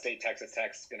Utah State, Texas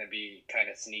Tech is going to be kind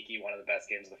of sneaky, one of the best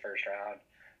games of the first round.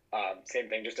 Same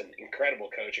thing, just an incredible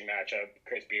coaching matchup.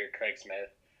 Chris Beard, Craig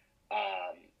Smith.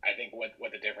 I think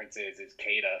what the difference is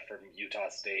Kada from Utah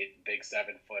State, big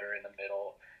 7-footer in the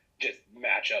middle, just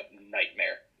matchup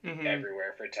nightmare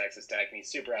everywhere for Texas Tech. And he's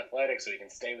super athletic, so he can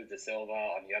stay with De Silva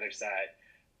on the other side.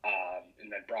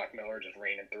 And then Brock Miller just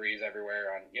raining threes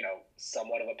everywhere on,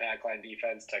 somewhat of a pack line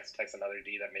defense. Texas Tech's another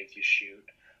D that makes you shoot.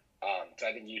 So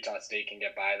I think Utah State can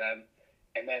get by them.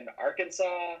 And then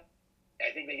Arkansas,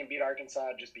 I think they can beat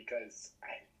Arkansas just because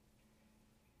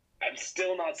I'm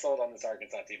still not sold on this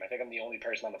Arkansas team. I think I'm the only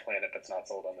person on the planet that's not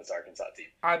sold on this Arkansas team.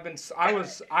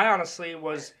 I honestly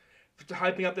was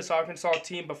hyping up this Arkansas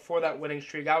team before that winning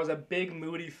streak. I was a big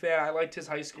Moody fan. I liked his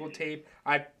high school tape.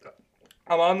 I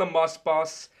I'm on the must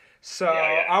bus, so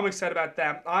Yeah. I'm excited about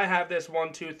that. I have this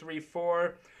 1, 2, 3,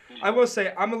 4. I Mhm. will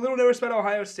say I'm a little nervous about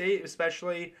Ohio State,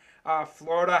 especially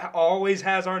Florida always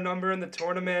has our number in the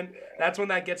tournament. Yeah. That's when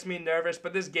that gets me nervous.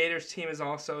 But this Gators team is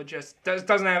also just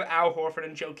doesn't have Al Horford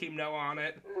and Joakim Noah on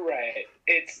it. Right.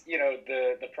 It's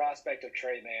the prospect of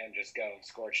Trey Mann just going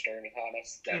scorched earth on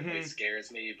us definitely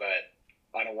scares me, but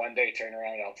on a 1-day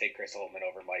turnaround, I'll take Chris Holtman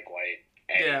over Mike White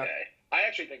any Yeah. day. I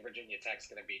actually think Virginia Tech's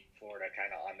going to beat Florida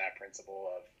kind of on that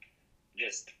principle of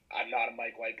just I'm not a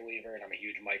Mike White believer and I'm a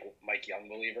huge Mike Young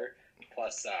believer.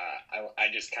 Plus, I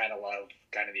just kind of love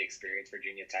kind of the experience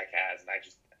Virginia Tech has, and I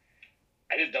just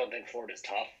don't think Florida's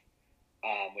tough,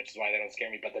 which is why they don't scare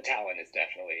me. But the talent is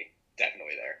definitely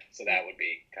there, so that would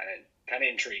be kind of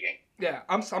intriguing. Yeah,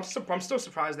 I'm still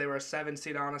surprised they were a 7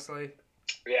 seed, honestly.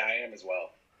 Yeah, I am as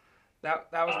well.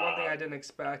 That was one thing I didn't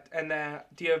expect. And then,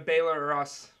 do you have Baylor or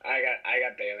us? I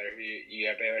got Baylor. You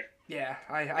got Baylor? Yeah,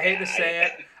 I hate to say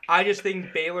it. I just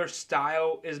think Baylor's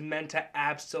style is meant to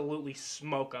absolutely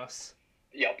smoke us.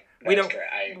 Yep, we don't.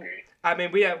 Correct. I agree. I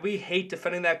mean, we hate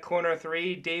defending that corner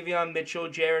three. Davion Mitchell,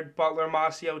 Jared Butler,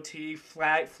 Masio T,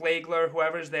 Flagler,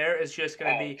 whoever's there is just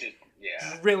going to be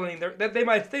drilling. They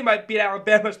might beat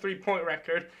Alabama's 3-point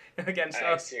record against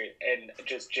us. And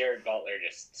just Jared Butler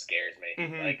just scares me.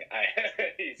 Mm-hmm. Like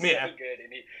he's so good,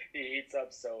 and he heats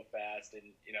up so fast, and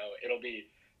it'll be.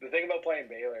 The thing about playing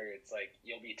Baylor, it's like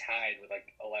you'll be tied with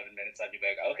like 11 minutes left. You'll be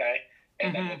like, okay.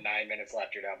 And then with 9 minutes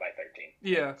left, you're down by 13.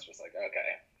 Yeah. It's just like,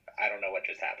 okay, I don't know what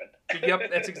just happened. Yep,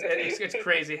 it's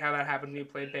crazy how that happened when you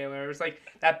played Baylor. It was like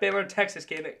that Baylor-Texas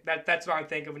game. That's what I'm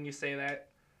thinking when you say that.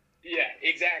 Yeah,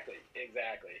 exactly.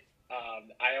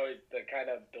 I always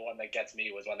the one that gets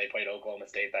me was when they played Oklahoma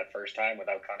State that first time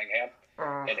without Cunningham,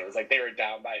 and it was like they were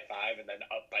down by 5 and then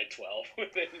up by 12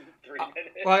 within 3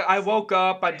 minutes. Well, I woke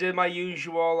up, I did my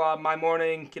usual, my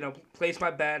morning, place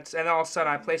my bets, and all of a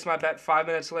sudden I placed my bet 5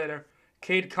 minutes later.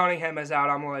 Cade Cunningham is out.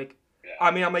 I'm like,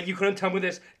 you couldn't tell me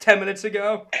this 10 minutes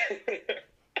ago.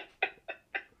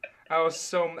 And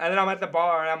then I'm at the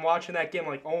bar and I'm watching that game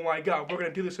like, oh my God, we're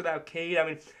gonna do this without Cade. I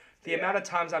mean. The amount of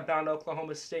times I've bet on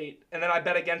Oklahoma State, and then I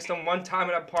bet against them one time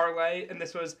in a parlay,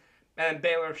 and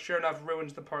Baylor, sure enough,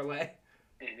 ruins the parlay.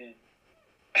 Mm-hmm.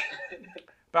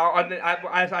 But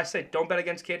I say, don't bet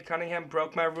against Cade Cunningham,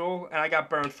 broke my rule, and I got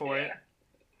burned for it.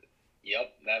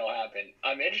 Yep, that'll happen.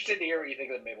 I'm interested to hear what you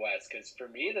think of the Midwest, because for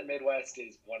me, the Midwest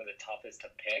is one of the toughest to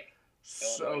pick.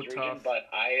 So tough. Region, but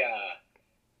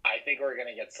I think we're going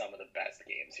to get some of the best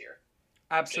games here.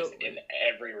 Absolutely. Just in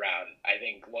every round. I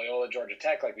think Loyola, Georgia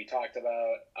Tech, like we talked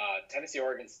about, Tennessee,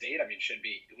 Oregon State, should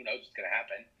be, who knows what's going to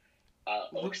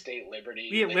happen. Oak State, Liberty.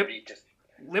 Yeah,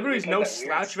 Liberty's no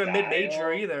slouch of a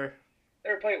mid-major either.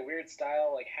 They're playing a weird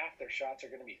style. Like, half their shots are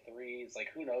going to be threes. Like,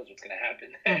 who knows what's going to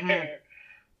happen there.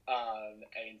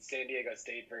 Mm-hmm. San Diego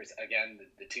State versus, again,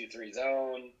 the 2-3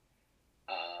 zone.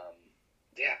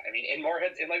 And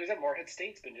Morehead, and like we said, Morehead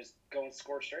State's been just going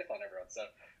scorched earth on everyone. So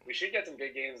we should get some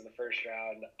good games in the first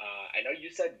round. I know you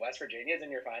said West Virginia's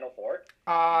in your Final Four.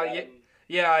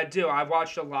 Yeah, I do. I've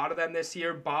watched a lot of them this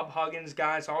year. Bob Huggins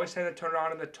guys always tend to turn it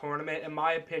on in the tournament. In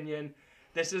my opinion,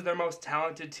 this is their most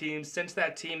talented team since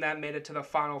that team that made it to the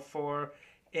Final Four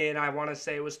in, I want to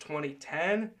say it was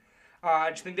 2010.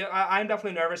 I just think I'm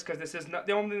definitely nervous because this is not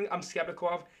the only thing I'm skeptical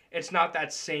of. It's not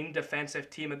that same defensive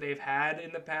team that they've had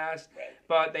in the past,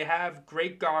 but they have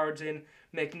great guards in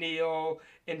McNeil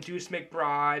and Deuce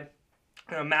McBride.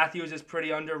 Matthews is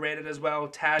pretty underrated as well.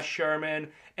 Taz Sherman,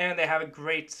 and they have a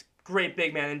great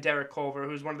big man in Derek Culver,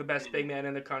 who's one of the best big men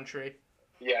in the country.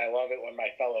 Yeah, I love it when my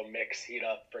fellow Micks heat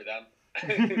up for them.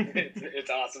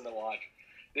 It's awesome to watch.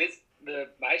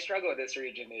 My struggle with this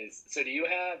region is, so do you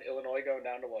have Illinois going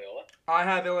down to Loyola? I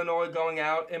have Illinois going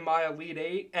out in my Elite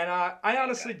Eight, and I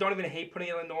honestly don't even hate putting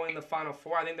Illinois in the Final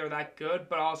Four. I think they're that good,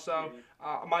 but also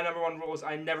my number one rule is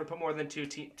I never put more than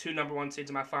two number one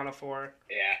seeds in my Final Four.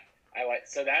 Yeah,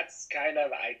 so that's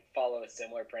I follow a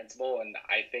similar principle, and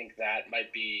I think that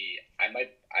might be,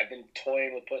 I've been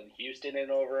toying with putting Houston in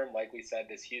over them. Like we said,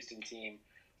 this Houston team,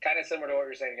 kind of similar to what we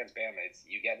were saying against Bama.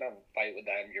 You get in a fight with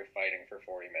them, you're fighting for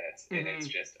 40 minutes, and it's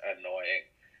just annoying.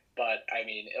 But,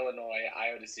 Illinois,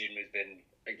 I would assume, has been,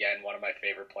 again, one of my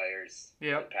favorite players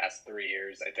the past 3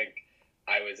 years. I think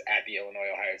I was at the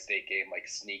Illinois-Ohio State game,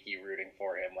 sneaky rooting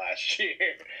for him last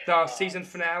year. The season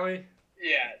finale?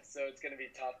 Yeah, so it's going to be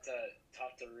tough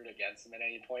to root against him at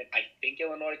any point. I think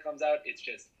Illinois comes out. It's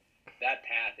just, that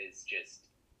path is just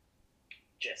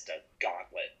a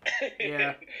gauntlet.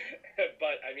 Yeah.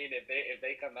 But if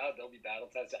they come out, they'll be battle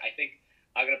tested. I think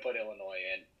I'm gonna put Illinois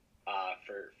in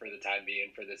for the time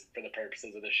being for the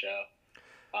purposes of the show.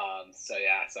 So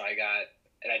I got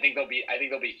and I think they'll beat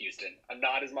Houston. I'm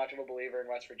not as much of a believer in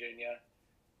West Virginia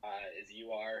as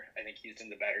you are. I think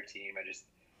Houston's a better team. I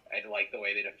like the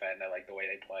way they defend. I like the way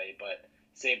they play. But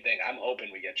same thing. I'm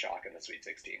hoping we get chalk in the Sweet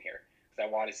 16 here because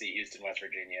I want to see Houston, West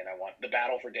Virginia, and I want the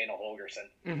battle for Dana Holgerson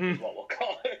is what we'll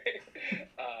call it.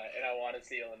 And I want to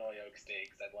see Illinois Oak State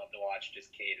because I'd love to watch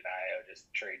just Cade and Io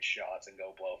just trade shots and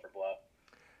go blow for blow.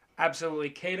 Absolutely.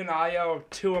 Cade and Io,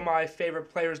 two of my favorite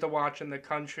players to watch in the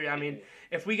country. I mean,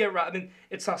 if we get robbed, I mean,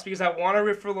 it sucks because I want to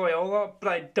root for Loyola,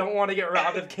 but I don't want to get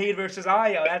robbed of Cade versus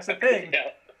Io. That's the thing.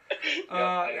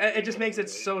 It just makes it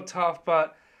so tough,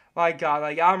 but my God,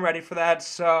 like I'm ready for that.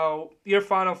 So your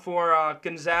Final Four,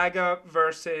 Gonzaga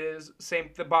versus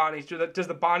the Bonnies. Does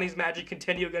the Bonnies magic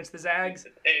continue against the Zags?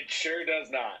 It sure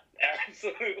does not.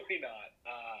 Absolutely not.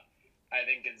 I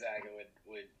think Gonzaga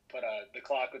would put the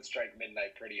clock would strike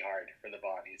midnight pretty hard for the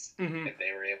Bonnies if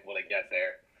they were able to get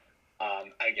there.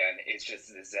 Again, it's just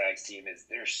the Zags team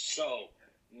there's so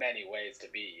many ways to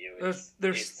beat you.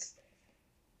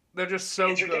 They're just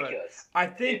so good. Ridiculous. I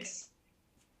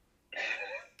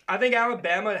think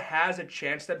Alabama has a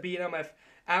chance to beat them if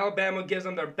Alabama gives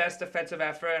them their best defensive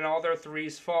effort and all their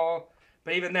threes fall.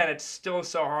 But even then, it's still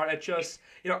so hard. It just,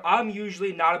 I'm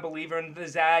usually not a believer in the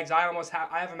Zags. I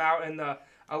have them out in the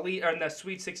elite or in the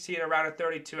Sweet 16 around a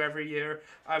 32 every year.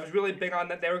 I was really big on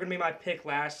that. They were going to be my pick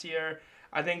last year.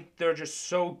 I think they're just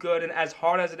so good, and as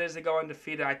hard as it is to go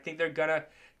undefeated, I think they're gonna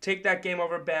take that game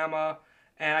over Bama.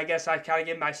 And I guess I kind of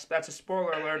give that's a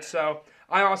spoiler alert. So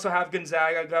I also have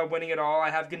Gonzaga winning it all. I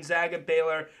have Gonzaga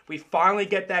Baylor. We finally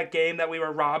get that game that we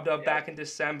were robbed of back in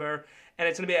December. And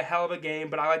it's going to be a hell of a game.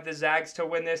 But I like the Zags to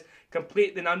win this,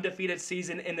 complete an undefeated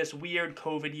season in this weird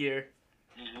COVID year.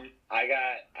 Mm-hmm.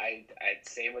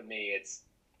 Same with me. It's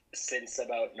since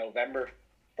about November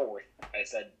 4th, I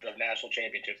said the national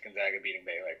championships, Gonzaga beating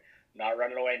Baylor. Not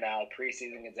running away now.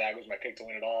 Preseason, Gonzaga was my pick to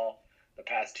win it all. The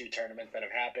past two tournaments that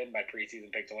have happened, my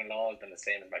preseason pick to win it all has been the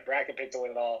same as my bracket pick to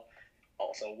win it all.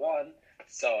 Also won.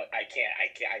 So I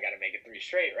got to make it three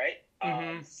straight, right?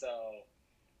 So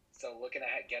looking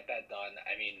at get that done.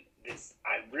 I mean,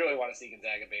 I really want to see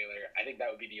Gonzaga Baylor. I think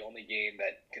that would be the only game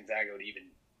that Gonzaga would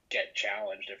even get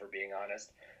challenged, if we're being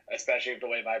honest. Especially if the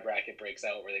way my bracket breaks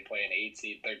out, where they play an 8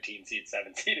 seed, 13 seed,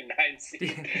 7 seed, and 9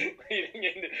 seed, leading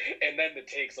into, and then the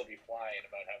takes will be flying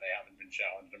about how they haven't been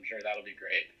challenged. I'm sure that'll be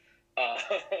great. But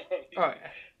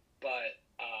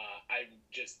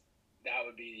that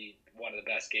would be one of the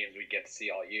best games we get to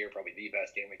see all year. Probably the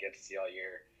best game we get to see all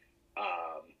year.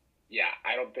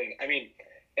 I don't think. I mean,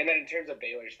 and then in terms of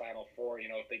Baylor's Final Four,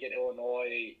 if they get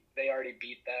Illinois, they already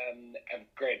beat them. And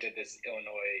granted, this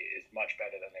Illinois is much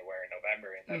better than they were in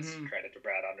November, and that's credit to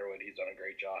Brad Underwood. He's done a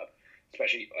great job,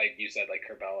 especially like you said, like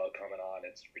Curbelo coming on.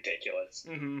 It's ridiculous.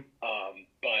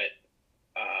 But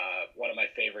one of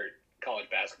my favorite college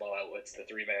basketball outlets, the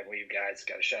 3-Man Weave guys,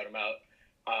 got to shout them out.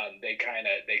 They kind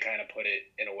of put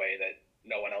it in a way that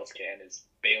no one else can. Is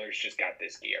Baylor's just got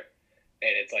this gear.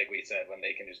 And it's like we said, when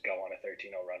they can just go on a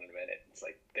 13-0 run in a minute, it's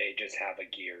like they just have a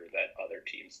gear that other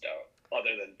teams don't,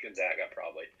 other than Gonzaga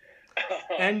probably.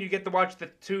 And you get to watch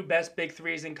the two best big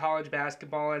threes in college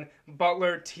basketball, and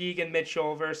Butler, Teague, and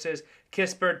Mitchell versus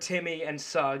Kispert, Timmy, and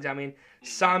Suggs. I mean,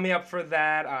 sign me up for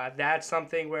that. That's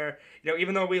something where,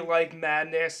 even though we like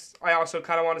madness, I also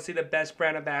kind of want to see the best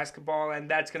brand of basketball, and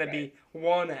that's going to be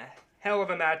one hell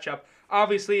of a matchup.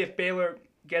 Obviously, if Baylor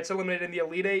gets eliminated in the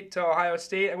Elite Eight to Ohio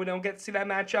State and we don't get to see that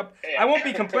matchup, I won't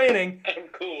be complaining. I'm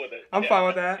cool with it. I'm fine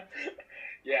with that.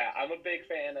 Yeah, I'm a big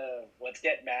fan of let's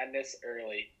get madness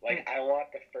early. Like, I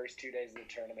want the first 2 days of the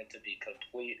tournament to be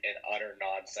complete and utter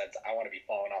nonsense. I want to be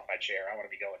falling off my chair. I want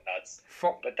to be going nuts.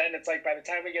 But then it's like by the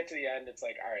time we get to the end, it's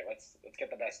like, all right, let's get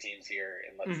the best teams here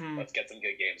and let's get some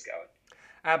good games going.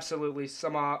 Absolutely.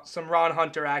 Some Ron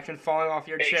Hunter action, falling off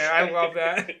your chair. I love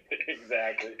that.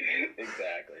 Exactly.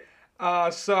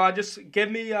 So I just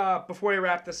give me, before we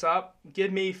wrap this up,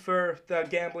 give me, for the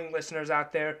gambling listeners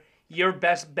out there, your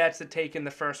best bets to take in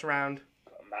the first round.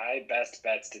 My best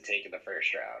bets to take in the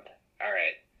first round. All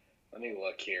right. Let me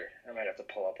look here. I might have to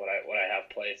pull up what I have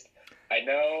placed. I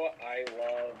know I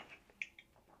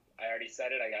already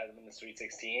said it. I got them in the Sweet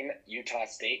 16. Utah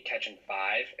State catching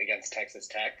 5 against Texas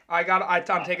Tech. I'm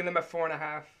taking them at 4.5. All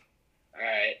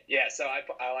right. Yeah, so I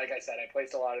like I said, I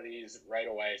placed a lot of these right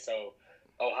away. So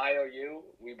Ohio U,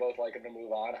 we both like them to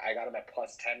move on. I got them at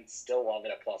 +10. Still love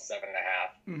it at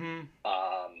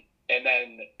 +7.5. And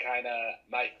then kind of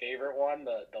my favorite one,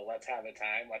 the let's have a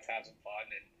time, let's have some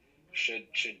fun, and should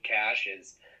cash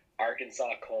is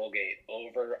Arkansas Colgate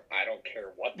over. I don't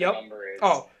care what the Yep. number is.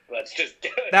 Oh. Let's just do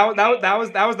it.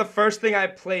 That was the first thing I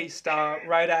placed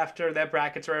right after that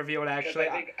brackets were revealed. Actually,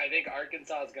 I think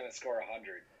Arkansas is going to score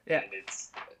 100. Yeah. And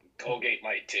it's Colgate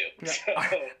might too. Yeah. So.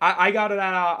 I got it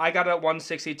at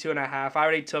 162.5. I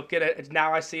already took it.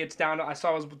 Now I see it's down. I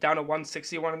saw it was down to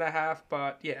 161.5.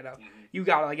 But yeah, no, you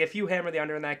got it. Like if you hammer the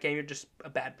under in that game, you're just a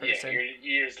bad person. Yeah,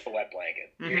 you're just a wet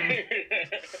blanket.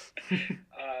 Mm-hmm.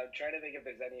 Trying to think if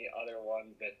there's any other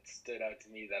ones that stood out to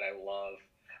me that I love.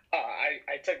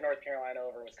 I took North Carolina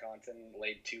over Wisconsin,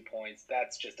 laid 2 points.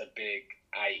 That's just a big.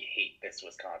 I hate this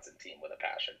Wisconsin team with a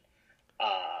passion.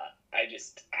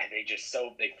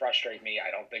 They frustrate me. I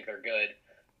don't think they're good.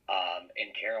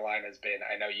 And Carolina's been.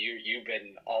 I know you've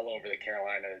been all over the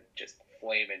Carolina, just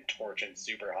flaming, torching,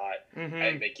 super hot. Mm-hmm.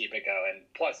 And they keep it going.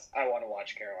 Plus, I want to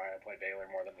watch Carolina play Baylor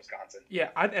more than Wisconsin. Yeah,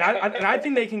 I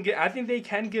think they can get. I think they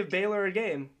can give Baylor a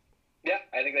game. Yeah,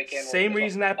 I think they can. Same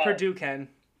reason that Purdue can.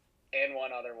 And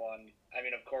one other one. I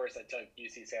mean, of course, I took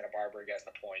UC Santa Barbara against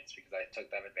the points because I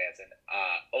took them advancing.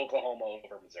 Oklahoma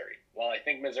over Missouri. Well, I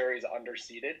think Missouri's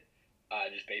underseeded,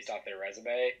 just based off their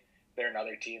resume. They're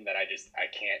another team that I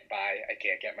can't buy. I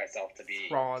can't get myself to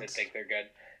think they're good.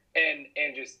 And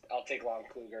just I'll take Long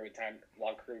Kruger with time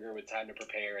to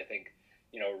prepare. I think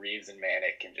Reeves and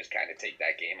Manick can just kind of take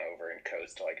that game over and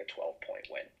coast to like a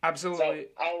 12-point win. Absolutely.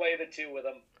 So I'll lay the 2 with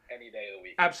them any day of the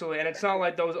week. Absolutely, and it's not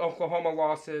like those Oklahoma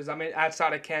losses. I mean,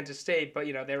 outside of Kansas State, but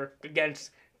they were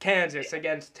against Kansas,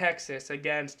 against Texas,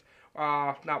 against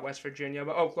not West Virginia,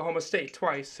 but Oklahoma State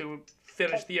twice, who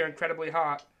finished the year incredibly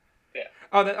hot. Yeah.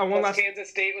 One last. Kansas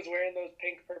State was wearing those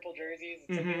pink-purple jerseys.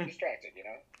 It's like you're distracted,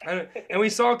 And we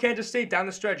saw Kansas State down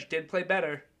the stretch did play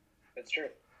better. That's true.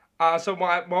 Actually,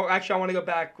 I want to go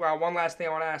back. One last thing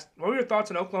I want to ask: what were your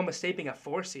thoughts on Oklahoma State being a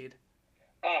 4 seed?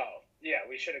 Oh. Yeah,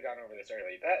 we should have gone over this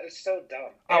early. That is so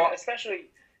dumb. Especially,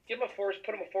 put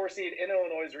them a 4 seed in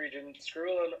Illinois' region. Screw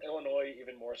Illinois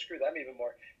even more. Screw them even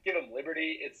more. Give them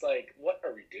Liberty. It's like, what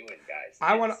are we doing, guys?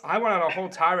 I went on a whole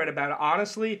tirade about it.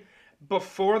 Honestly,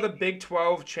 before the Big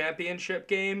 12 championship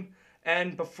game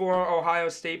and before Ohio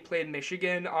State played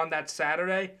Michigan on that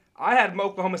Saturday, I had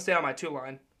Oklahoma State on my 2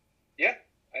 line. Yeah,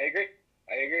 I agree.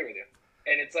 I agree with you.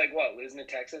 And it's like, what, losing to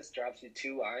Texas drops you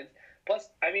 2 lines? Plus,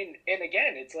 I mean, and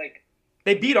again, it's like,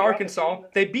 they beat Arkansas.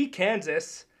 They beat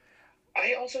Kansas.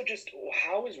 I also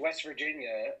how is West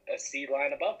Virginia a seed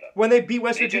line above them? When they beat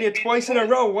West Virginia twice in a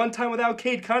row, one time without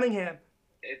Cade Cunningham.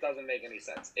 It doesn't make any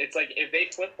sense. It's like if they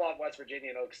flip-flop West Virginia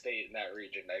and Oak State in that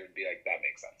region, I would be like, that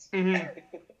makes sense.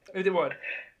 Mm-hmm. It would.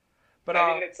 But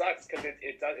I mean, it sucks because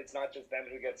it's not just them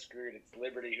who get screwed. It's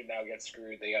Liberty who now gets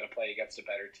screwed. They got to play against a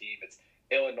better team. It's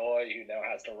Illinois who now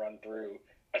has to run through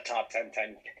a top 10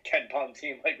 pound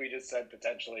team, like we just said,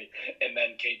 potentially, and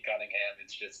then Cade Cunningham.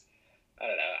 It's just, I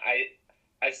don't know.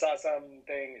 I saw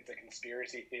something, it's a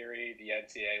conspiracy theory. The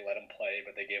NCAA let him play,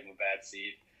 but they gave him a bad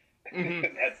seed.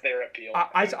 Mm-hmm. That's their appeal.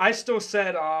 I still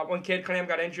said when Cade Cunningham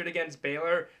got injured against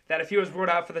Baylor that if he was ruled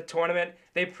out for the tournament,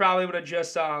 they probably would have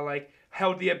just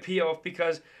held the appeal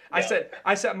because I said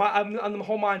I'm on the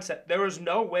whole mindset. There was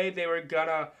no way they were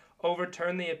gonna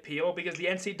overturn the appeal because the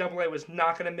NCAA was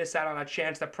not going to miss out on a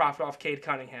chance to profit off Cade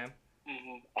Cunningham.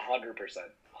 100%.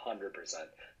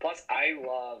 Plus, I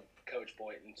love Coach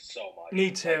Boynton so much. Me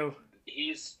too.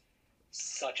 He's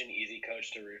such an easy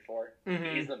coach to root for.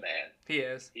 Mm-hmm. He's the man. He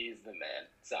is. He's the man.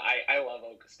 So I love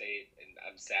Oak State, and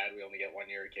I'm sad we only get 1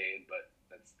 year of Cade, but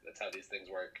that's how these things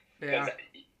work. Yeah.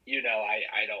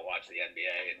 I don't watch the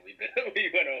NBA, and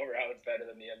we went over how it's better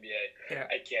than the NBA. Yeah.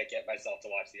 I can't get myself to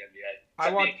watch the NBA.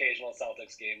 Except the occasional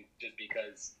Celtics game, just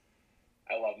because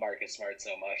I love Marcus Smart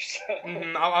so much. So.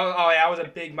 Mm-hmm. I was a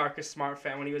big Marcus Smart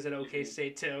fan when he was at OK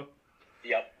State too.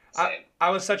 Yep. Same. I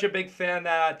was such a big fan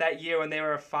that year when they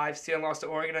were a 5 seed and lost to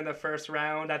Oregon in the first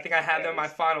round. I think I had them in my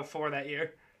Final Four that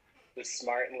year. The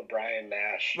Smart and LeBron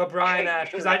Nash.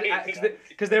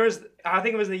 Because there was, I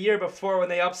think it was the year before when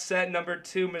they upset number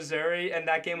 2 Missouri, and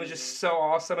that game was just so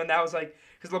awesome. And that was like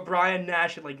because LeBron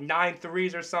Nash had like 9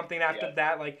 threes or something. After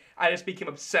that, like I just became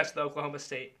obsessed with Oklahoma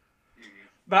State.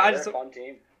 But They're a fun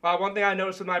team. One thing I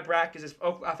noticed with my bracket is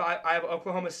if I have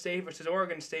Oklahoma State versus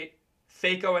Oregon State,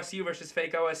 fake OSU versus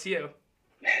fake OSU.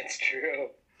 That's true.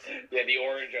 Yeah, the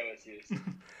orange OSUs.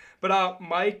 But,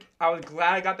 Mike, I was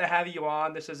glad I got to have you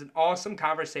on. This was an awesome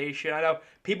conversation. I know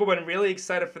people have been really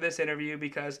excited for this interview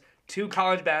because 2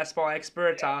 college basketball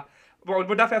experts. We'll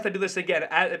definitely have to do this again,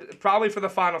 probably for the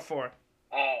Final Four.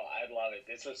 Oh, I'd love love it.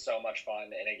 This was so much fun.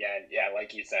 And again, yeah,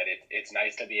 like you said, it's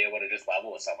nice to be able to just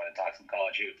level with someone and talk some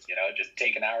college hoops. Just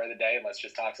take an hour of the day and let's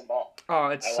just talk some ball. Oh,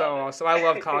 it's so awesome. I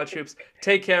love college hoops.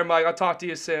 Take care, Mike. I'll talk to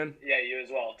you soon. Yeah, you as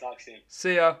well. Talk soon.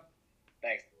 See ya.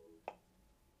 Thanks.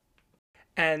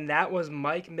 And that was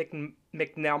Mike Mac.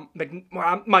 Mike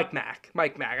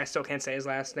Mac. I still can't say his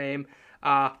last name.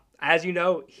 As you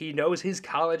know, he knows his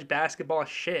college basketball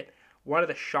shit. One of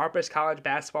the sharpest college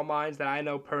basketball minds that I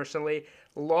know personally.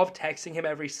 Love texting him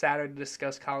every Saturday to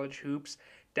discuss college hoops.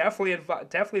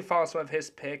 Definitely follow some of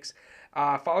his picks.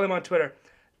 Follow him on Twitter,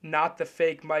 not the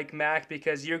fake Mike Mac,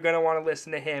 because you're going to want to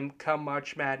listen to him come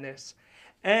March Madness.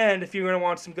 And if you're going to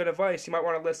want some good advice, you might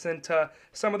want to listen to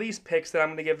some of these picks that I'm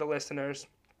going to give the listeners.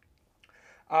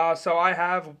 So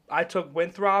I took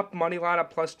Winthrop money line at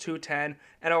plus 210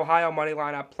 and Ohio money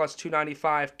line at plus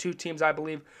 295. Two teams I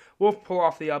believe will pull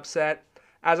off the upset.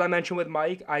 As I mentioned with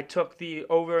Mike, I took the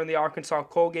over in the Arkansas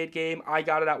Colgate game. I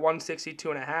got it at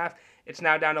 162.5. It's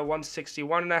now down to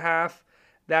 161.5.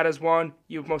 That is one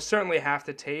you most certainly have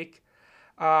to take.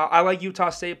 I like Utah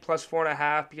State plus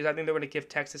 4.5 because I think they're going to give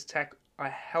Texas Tech a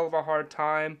hell of a hard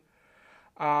time.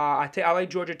 I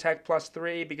like Georgia Tech plus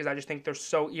 3 because I just think they're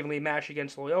so evenly matched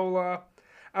against Loyola.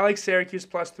 I like Syracuse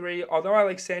plus 3. Although I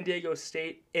like San Diego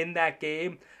State in that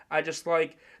game, I just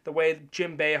like the way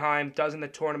Jim Boeheim does in the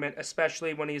tournament,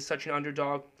 especially when he's such an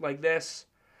underdog like this.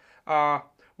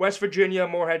 West Virginia,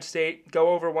 Morehead State, go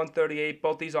over 138.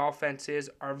 Both these offenses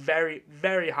are very,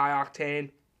 very high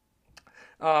octane.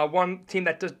 One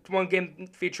game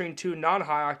featuring two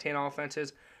non-high octane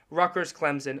offenses. Rutgers,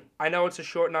 Clemson. I know it's a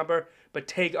short number, but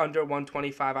take under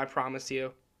 125, I promise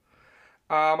you.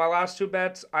 My last two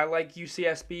bets, I like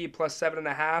UCSB plus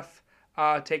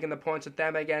 7.5, taking the points with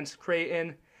them against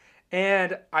Creighton.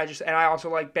 And I also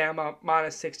like Bama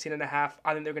minus 16.5.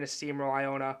 I think they're going to steamroll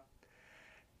Iona.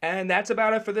 And that's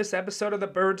about it for this episode of the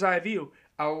Bird's Eye View.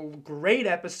 A great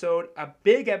episode, a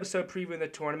big episode previewing the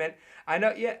tournament. I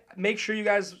know, make sure you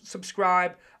guys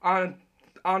subscribe on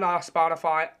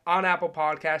Spotify, on Apple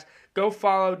Podcasts. Go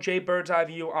follow Jay Bird's Eye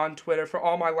View on Twitter for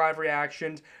all my live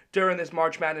reactions during this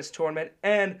March Madness tournament.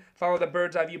 And follow the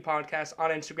Bird's Eye View podcast on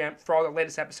Instagram for all the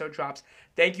latest episode drops.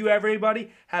 Thank you,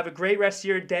 everybody. Have a great rest of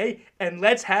your day. And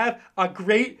let's have a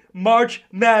great March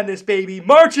Madness, baby.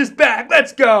 March is back.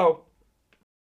 Let's go.